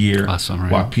last year,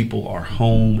 while people are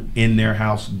home in their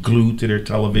house, glued to their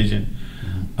television,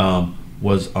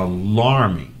 was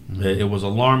alarming. It was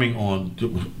alarming I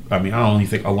don't even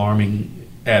think alarming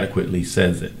adequately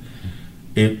says it.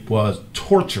 It was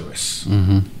torturous.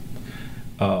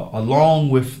 Along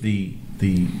with the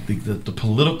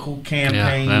political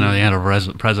campaign. Yeah, I know they had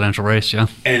a presidential race, yeah.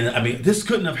 And this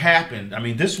couldn't have happened.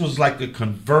 This was like a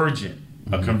convergence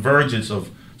of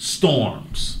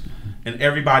storms, and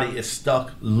everybody is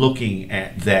stuck looking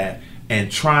at that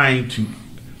and trying to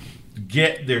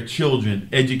get their children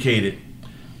educated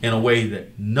in a way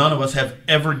that none of us have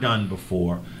ever done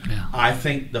before. Yeah.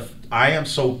 I am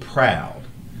so proud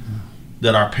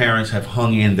that our parents have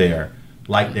hung in there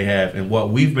like they have, and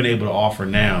what we've been able to offer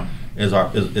now is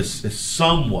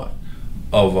somewhat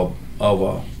of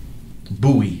a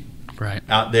buoy right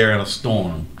out there in a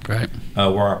storm, right,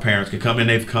 where our parents can come, and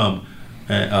they've come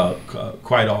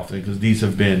quite often, because these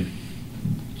have been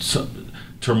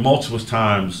tumultuous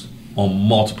times on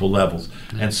multiple levels.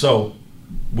 And so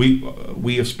we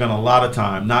have spent a lot of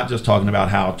time not just talking about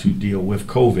how to deal with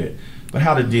COVID, but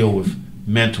how to deal with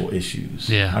mental issues,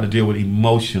 how to deal with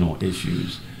emotional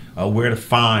issues, where to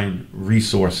find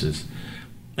resources,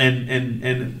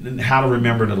 and how to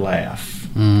remember to laugh,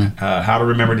 how to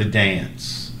remember to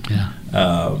dance, how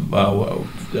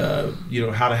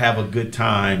to have a good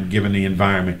time given the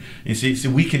environment. And see,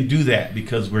 we can do that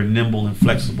because we're nimble and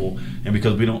flexible, and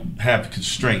because we don't have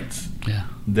constraints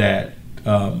that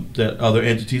other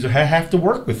entities have to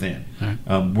work within. Right.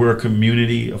 We're a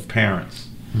community of parents,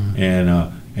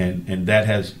 and that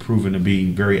has proven to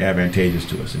be very advantageous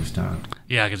to us this time.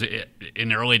 Yeah, because in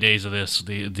the early days of this,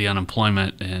 the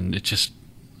unemployment, and it just,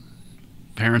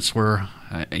 parents were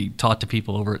taught to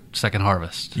people over at Second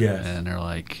Harvest. Yes. And they're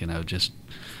like, just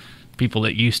people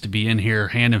that used to be in here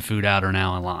handing food out are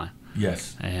now in line.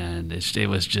 Yes. And it's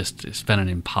been an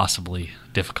impossibly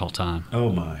difficult time. Oh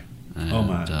my.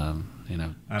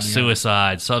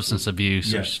 Suicide, substance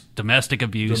abuse, domestic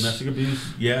abuse. Domestic abuse,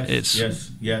 yes,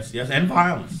 and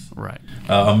violence. Right.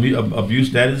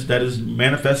 Abuse that is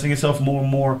manifesting itself more and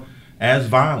more as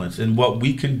violence. And what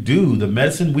we can do, the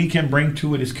medicine we can bring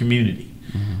to it, is community.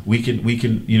 We can,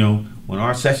 when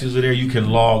our sessions are there, you can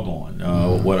log on.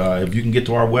 If you can get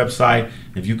to our website,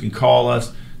 if you can call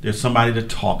us, there's somebody to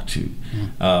talk to,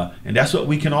 and that's what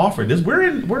we can offer.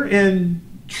 We're in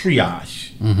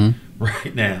triage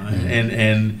right now,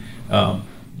 and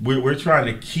we're trying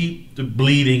to keep the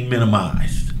bleeding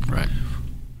minimized. Right.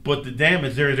 But the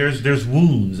damage, there's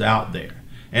wounds out there,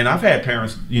 and I've had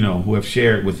parents who have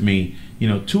shared with me,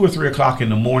 2 or 3 o'clock in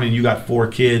the morning, you got 4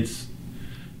 kids,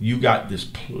 you got this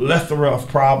plethora of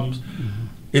problems.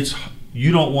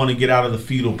 You don't want to get out of the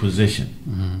fetal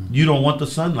position. You don't want the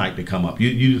sunlight to come up.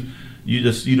 You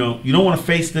don't want to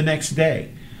face the next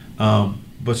day.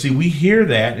 But see, we hear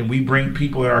that, and we bring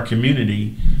people in our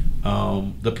community,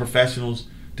 the professionals,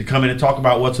 to come in and talk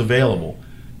about what's available.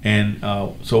 And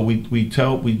so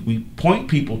we point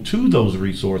people to those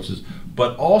resources,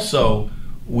 but also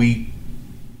we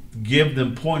give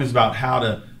them pointers about how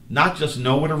to not just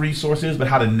know what a resource is, but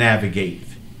how to navigate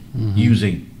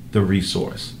using the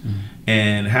resource,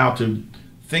 and how to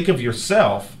think of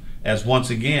yourself as, once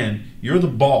again, you're the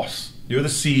boss. You're the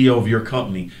CEO of your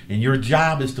company, and your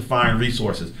job is to find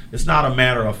resources. It's not a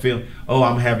matter of feeling,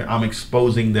 I'm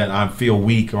exposing that I feel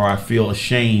weak, or I feel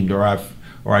ashamed, or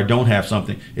I don't have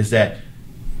something. It's that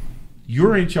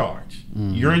you're in charge.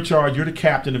 You're in charge. You're the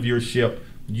captain of your ship.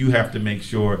 You have to make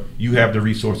sure you have the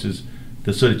resources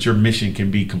so that your mission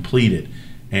can be completed.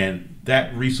 And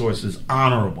that resource is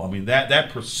honorable. I mean, that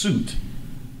pursuit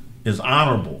is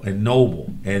honorable and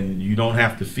noble, and you don't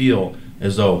have to feel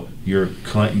as though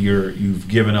you've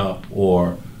given up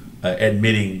or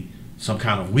admitting some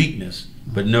kind of weakness.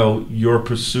 But no, you're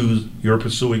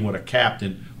pursuing what a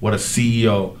captain, what a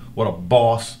CEO, what a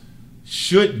boss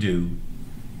should do,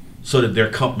 so that their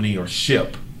company or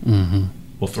ship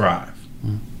will thrive.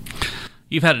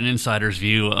 You've had an insider's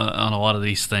view on a lot of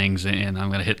these things, and I'm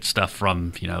going to hit stuff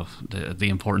from the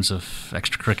importance of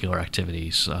extracurricular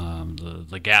activities,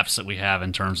 the gaps that we have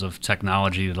in terms of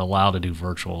technology that allow to do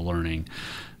virtual learning.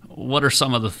 What are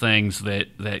some of the things that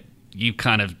you've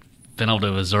kind of been able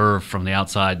to observe from the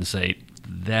outside and say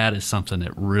that is something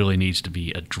that really needs to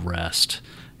be addressed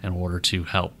in order to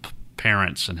help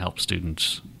parents and help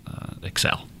students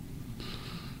excel?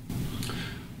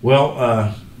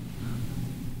 Well,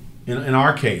 in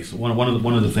our case, one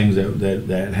of the things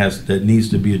that needs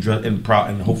to be addressed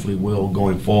and hopefully will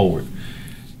going forward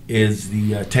is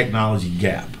the technology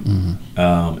gap.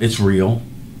 It's real.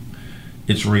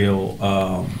 It's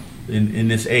real. In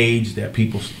this age that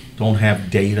people don't have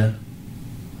data,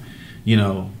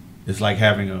 it's like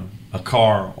having a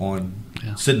car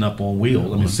sitting up on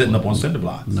wheels. I mean, sitting up on cinder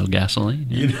blocks. No gasoline.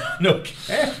 No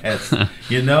gas.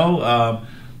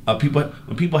 When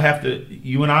people have to,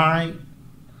 you and I,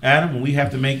 Adam, when we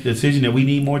have to make the decision that we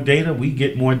need more data, we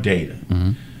get more data.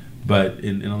 But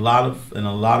in a lot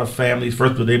of families,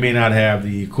 first of all, they may not have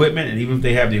the equipment, and even if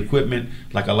they have the equipment,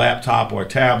 like a laptop or a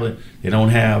tablet, they don't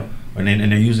have, and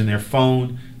they're using their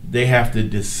phone. They have to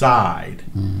decide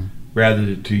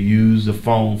rather to use the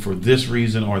phone for this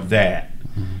reason or that.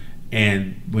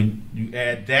 And when you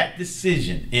add that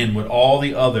decision in with all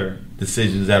the other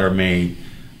decisions that are made,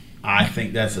 I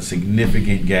think that's a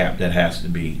significant gap that has to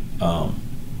be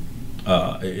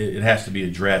it has to be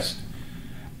addressed.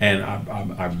 And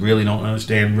I really don't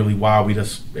understand really why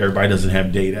everybody doesn't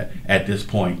have data at this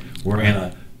point.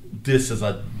 This is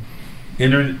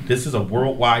a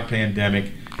worldwide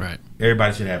pandemic. Right.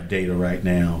 Everybody should have data right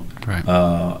now. Right.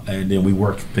 And then we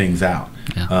work things out.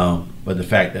 Yeah. But the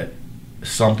fact that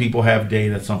some people have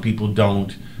data, some people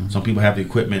don't, some people have the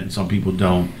equipment, and some people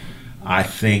don't, I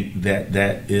think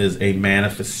that is a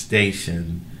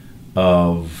manifestation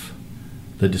of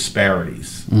the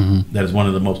disparities. That is one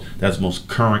of the most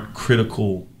current,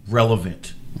 critical,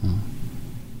 relevant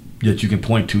that you can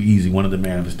point to easy. One of the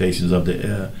manifestations of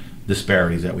the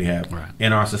disparities that we have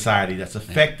in our society that's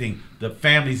affecting the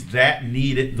families that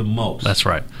need it the most. That's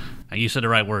right. You said the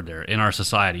right word there. In our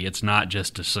society, it's not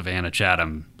just a Savannah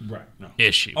Chatham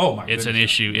issue. Oh my goodness.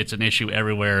 Issue. It's an issue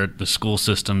everywhere. The school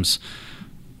systems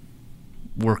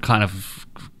were kind of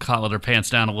collar their pants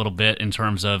down a little bit in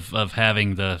terms of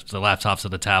having the laptops or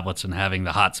the tablets and having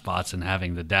the hotspots and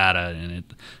having the data, and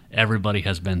everybody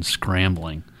has been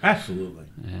scrambling. Absolutely.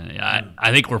 And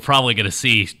I think we're probably going to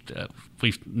see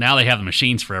now they have the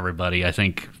machines for everybody. I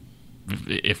think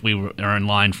if we are in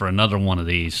line for another one of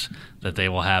these, that they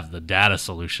will have the data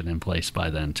solution in place by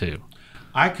then too.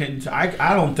 I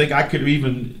don't think I could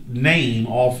even name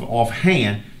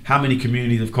offhand how many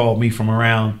communities have called me from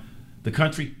around the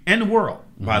country and the world.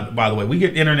 By the way, we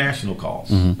get international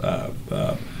calls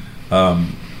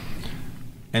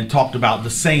and talked about the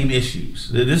same issues.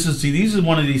 These are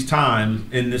one of these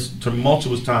times in this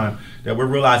tumultuous time that we're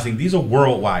realizing these are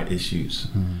worldwide issues.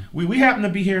 We happen to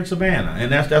be here in Savannah,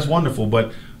 and that's wonderful.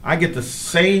 But I get the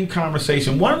same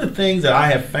conversation. One of the things that I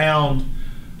have found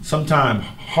sometimes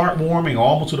heartwarming,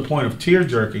 almost to the point of tear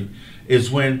jerking, is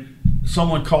when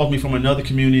someone calls me from another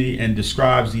community and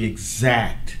describes the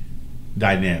exact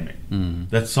dynamic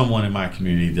that someone in my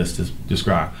community just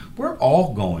described. We're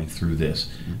all going through this.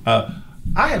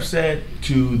 I have said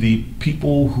to the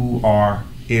people who are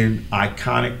in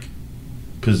iconic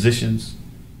positions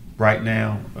right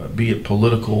now, be it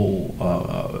political,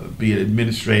 be it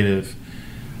administrative,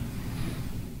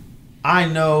 I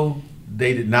know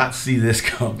they did not see this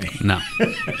coming. No.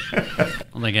 I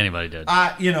don't think anybody did.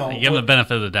 You give them the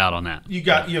benefit of the doubt on that. You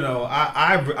got,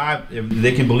 if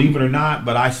they can believe it or not,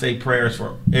 but I say prayers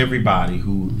for everybody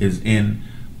who is in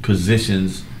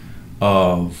positions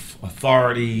of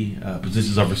authority,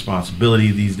 positions of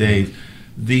responsibility these days.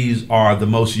 These are the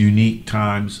most unique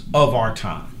times of our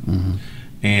time.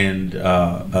 And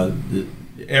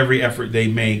every effort they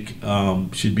make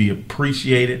should be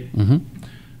appreciated.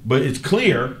 But it's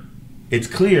clear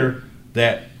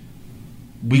that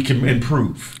we can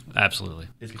improve. Absolutely.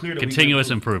 It's clear that continuous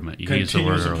improvement. You used the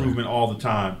word continuous improvement all the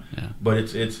time. Yeah. But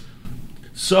it's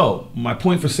so my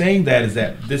point for saying that is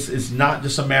that this is not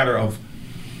just a matter of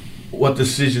what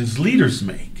decisions leaders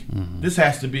make. This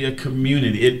has to be a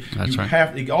community. That's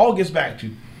right. It all gets back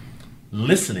to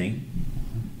listening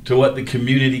to what the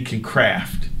community can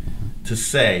craft to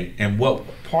say and what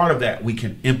part of that we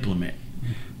can implement.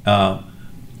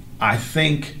 I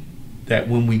think that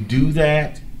when we do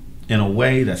that in a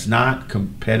way that's not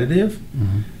competitive,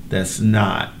 that's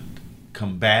not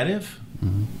combative,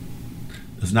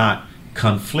 that's not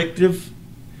conflictive,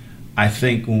 I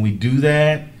think when we do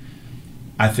that,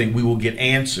 I think we will get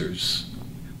answers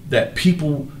that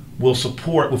people will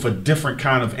support with a different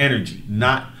kind of energy,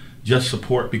 not just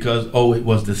support because, oh, it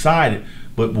was decided,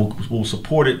 but will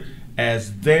support it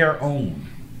as their own.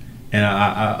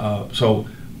 And so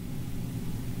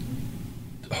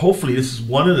hopefully this is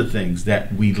one of the things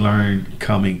that we learned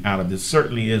coming out of this.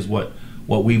 Certainly is what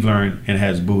we've learned and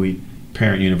has buoyed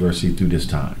Parent University through this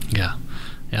time. Yeah.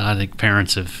 Yeah, I think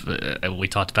parents have, we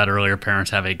talked about earlier,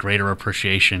 parents have a greater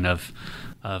appreciation of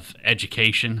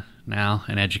education now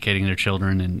and educating their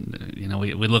children. And, you know,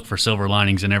 we look for silver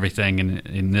linings in everything. And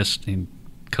in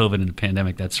COVID and the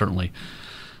pandemic, that's certainly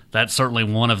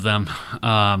one of them.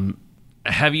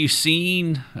 Have you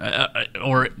seen,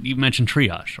 or you mentioned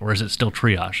triage, or is it still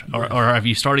triage? Or have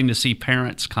you starting to see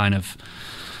parents kind of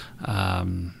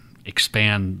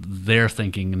expand their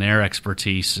thinking and their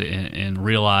expertise and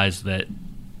realize that,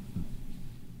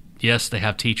 yes, they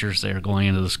have teachers that are going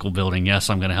into the school building. Yes,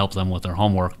 I'm going to help them with their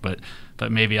homework, but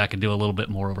maybe I can do a little bit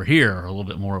more over here or a little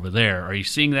bit more over there. Are you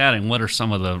seeing that, and what are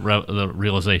some of the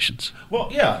realizations? Well,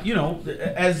 yeah, you know,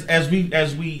 as we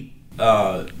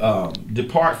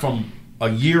depart from a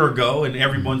year ago, and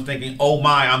everyone's thinking, "Oh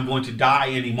my, I'm going to die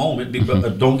any moment."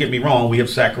 Because don't get me wrong, we have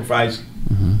sacrificed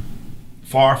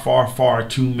far, far, far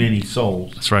too many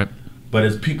souls. That's right. But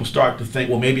as people start to think,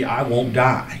 well, maybe I won't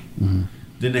die, then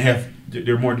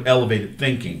they're more elevated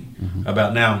thinking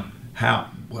about now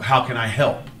how can I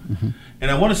help? And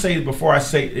I want to say, before I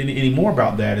say any more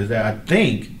about that, is that I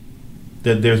think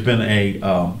that there's been a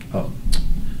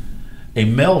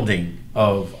melding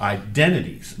of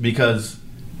identities, because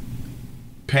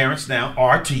parents now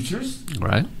are teachers,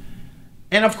 right?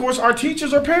 And of course, our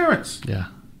teachers are parents. Yeah,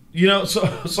 you know,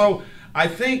 so I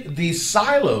think these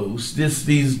silos,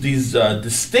 these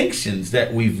distinctions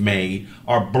that we've made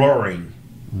are blurring,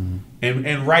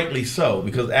 and rightly so,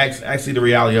 because actually the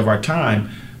reality of our time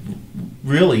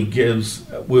really gives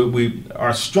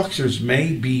our structures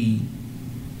may be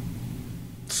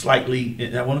slightly,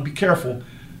 and I want to be careful,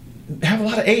 have a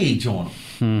lot of age on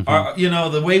them. You know,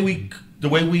 the way we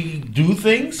do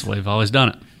things, it's the way we've always done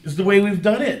it. It's the way we've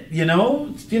done it. You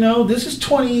know, this is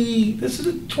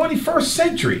the 21st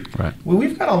century. Right. Well,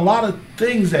 we've got a lot of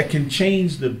things that can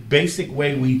change the basic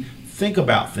way we think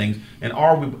about things, and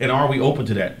are we open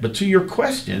to that? But to your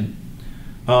question,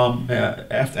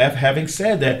 after having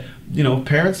said that, you know,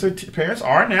 parents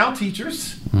are now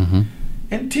teachers,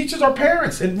 and teachers are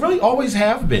parents, and really always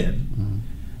have been.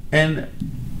 And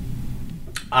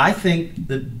I think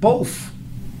that both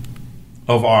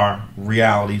of our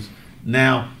realities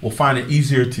now will find it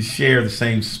easier to share the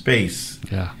same space.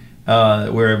 Yeah.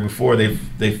 Where before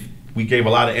we gave a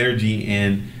lot of energy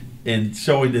in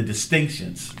showing the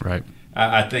distinctions. Right.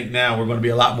 I think now we're going to be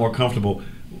a lot more comfortable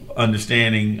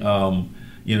understanding.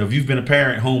 You know, if you've been a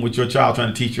parent at home with your child,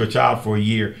 trying to teach your child for a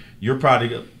year, you're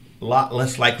probably a lot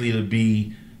less likely to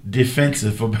be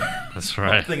defensive about That's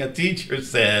right. something a teacher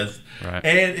says. Right.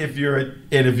 And if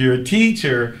you're a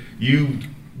teacher, you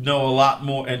know a lot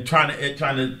more, and trying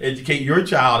to educate your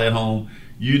child at home,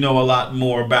 you know a lot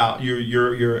more about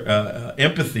your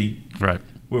empathy. Right.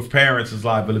 With parents is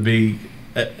liable to be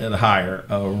at a higher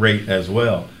rate as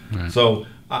well. Right. So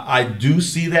I do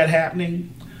see that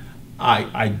happening.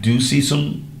 I do see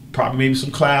maybe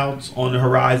some clouds on the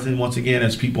horizon once again,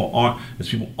 as people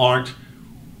aren't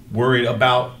worried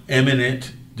about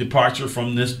imminent departure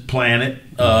from this planet,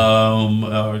 dying.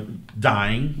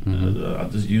 I'll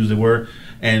just use the word,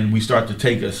 and we start to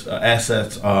take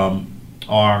assets our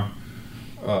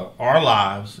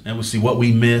lives, and we see what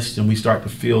we missed, and we start to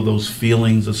feel those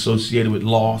feelings associated with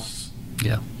loss.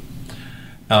 Yeah.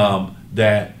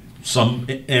 That some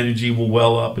energy will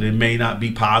well up, and it may not be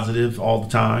positive all the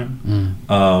time.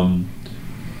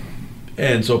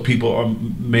 And so people are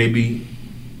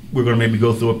we're going to maybe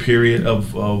go through a period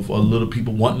of a little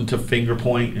people wanting to finger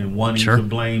point and wanting to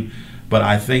blame. But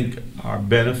I think our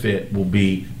benefit will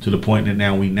be to the point that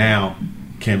now we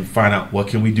can find out, what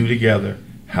can we do together?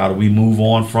 How do we move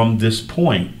on from this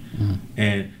point?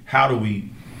 And how do we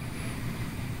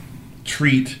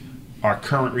treat our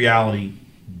current reality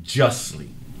justly?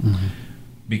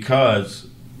 Because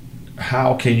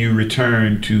how can you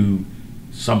return to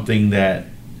something that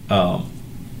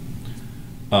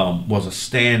was a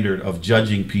standard of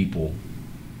judging people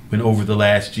when over the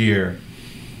last year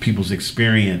people's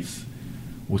experience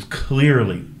was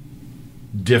clearly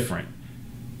different.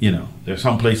 There's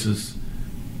some places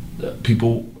that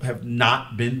people have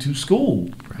not been to school,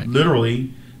 right,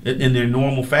 literally in their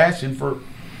normal fashion for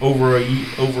over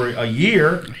a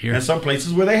year, and some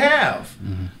places where they have.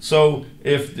 Mm-hmm. So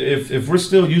if we're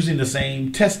still using the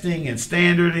same testing and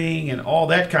standarding and all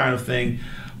that kind of thing,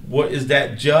 what is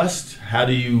that just? How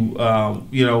do you,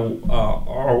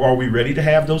 are we ready to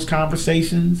have those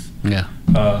conversations? Yeah.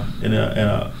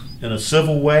 In a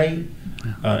civil way,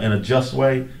 in a just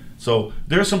way. So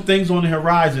there's some things on the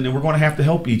horizon, and we're going to have to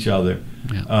help each other,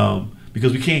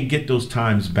 because we can't get those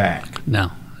times back.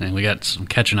 No, and we got some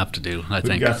catching up to do. I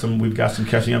think we've got some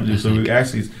catching up to do. So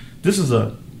this is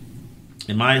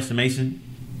in my estimation,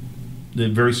 that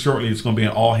very shortly it's going to be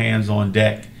an all hands on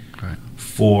deck, right,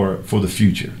 for the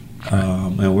future,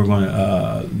 and we're going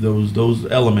to those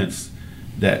elements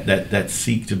that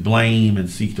seek to blame and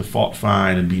seek to fault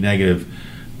find and be negative.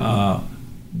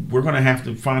 We're going to have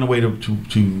to find a way to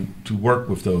work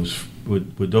with those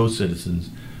citizens,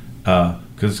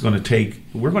 because it's going to take.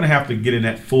 We're going to have to get in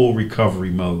that full recovery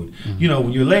mode. Mm-hmm.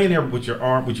 When you're laying there with your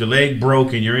leg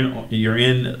broke and you're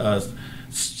in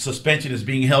suspension is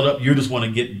being held up, you just want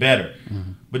to get better.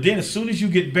 Mm-hmm. But then as soon as you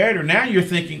get better, now you're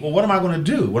thinking, well, what am I going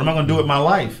to do? What am I going to do with my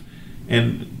life?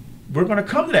 And we're going to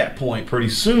come to that point pretty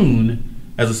soon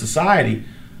as a society.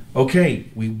 Okay,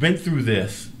 we've been through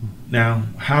this. Now,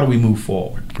 how do we move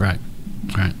forward? Right.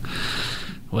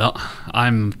 Well,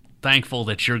 I'm thankful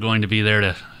that you're going to be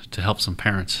there to help some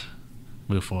parents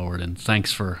move forward. And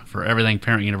thanks for everything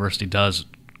Parent University does.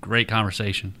 Great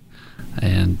conversation.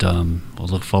 And we'll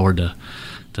look forward to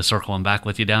circling back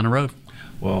with you down the road.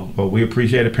 Well, we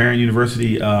appreciate it, Parent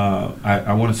University.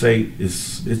 I want to say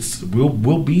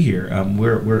we'll be here.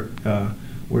 We're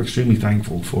extremely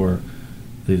thankful for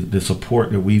the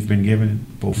support that we've been given,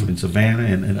 both in Savannah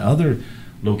and other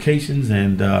locations.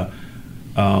 And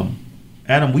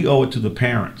Adam, we owe it to the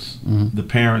parents, the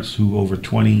parents who over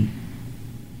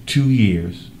 22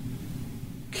 years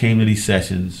came to these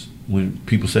sessions when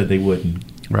people said they wouldn't,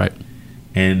 right,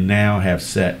 and now have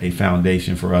set a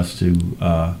foundation for us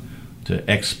to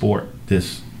export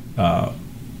this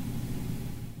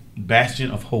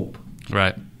bastion of hope,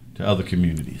 right, to other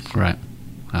communities. Right,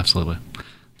 absolutely.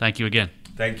 Thank you again.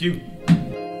 Thank you.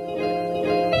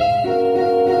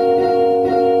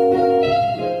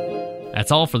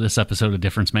 That's all for this episode of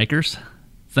Difference Makers.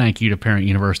 Thank you to Parent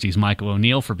University's Michael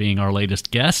O'Neill for being our latest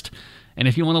guest. And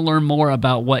if you want to learn more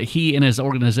about what he and his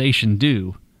organization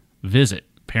do, visit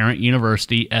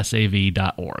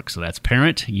parentuniversitysav.org. So that's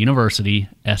Parent University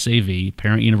SAV,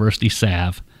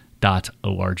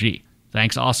 parentuniversitysav.org.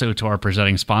 Thanks also to our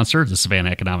presenting sponsor, the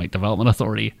Savannah Economic Development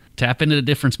Authority. Tap into the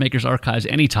Difference Makers archives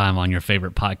anytime on your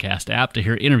favorite podcast app to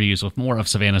hear interviews with more of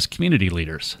Savannah's community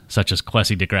leaders, such as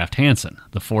Kwesi DeGraft Hansen,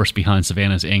 the force behind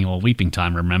Savannah's annual Weeping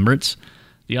Time Remembrance,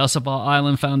 the Ossabaw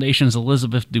Island Foundation's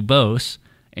Elizabeth Dubose,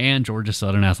 and Georgia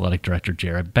Southern Athletic Director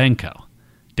Jared Benko.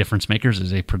 Difference Makers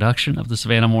is a production of the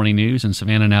Savannah Morning News and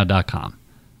SavannahNow.com.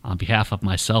 On behalf of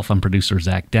myself and producer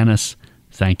Zach Dennis,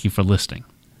 thank you for listening.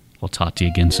 We'll talk to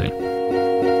you again soon.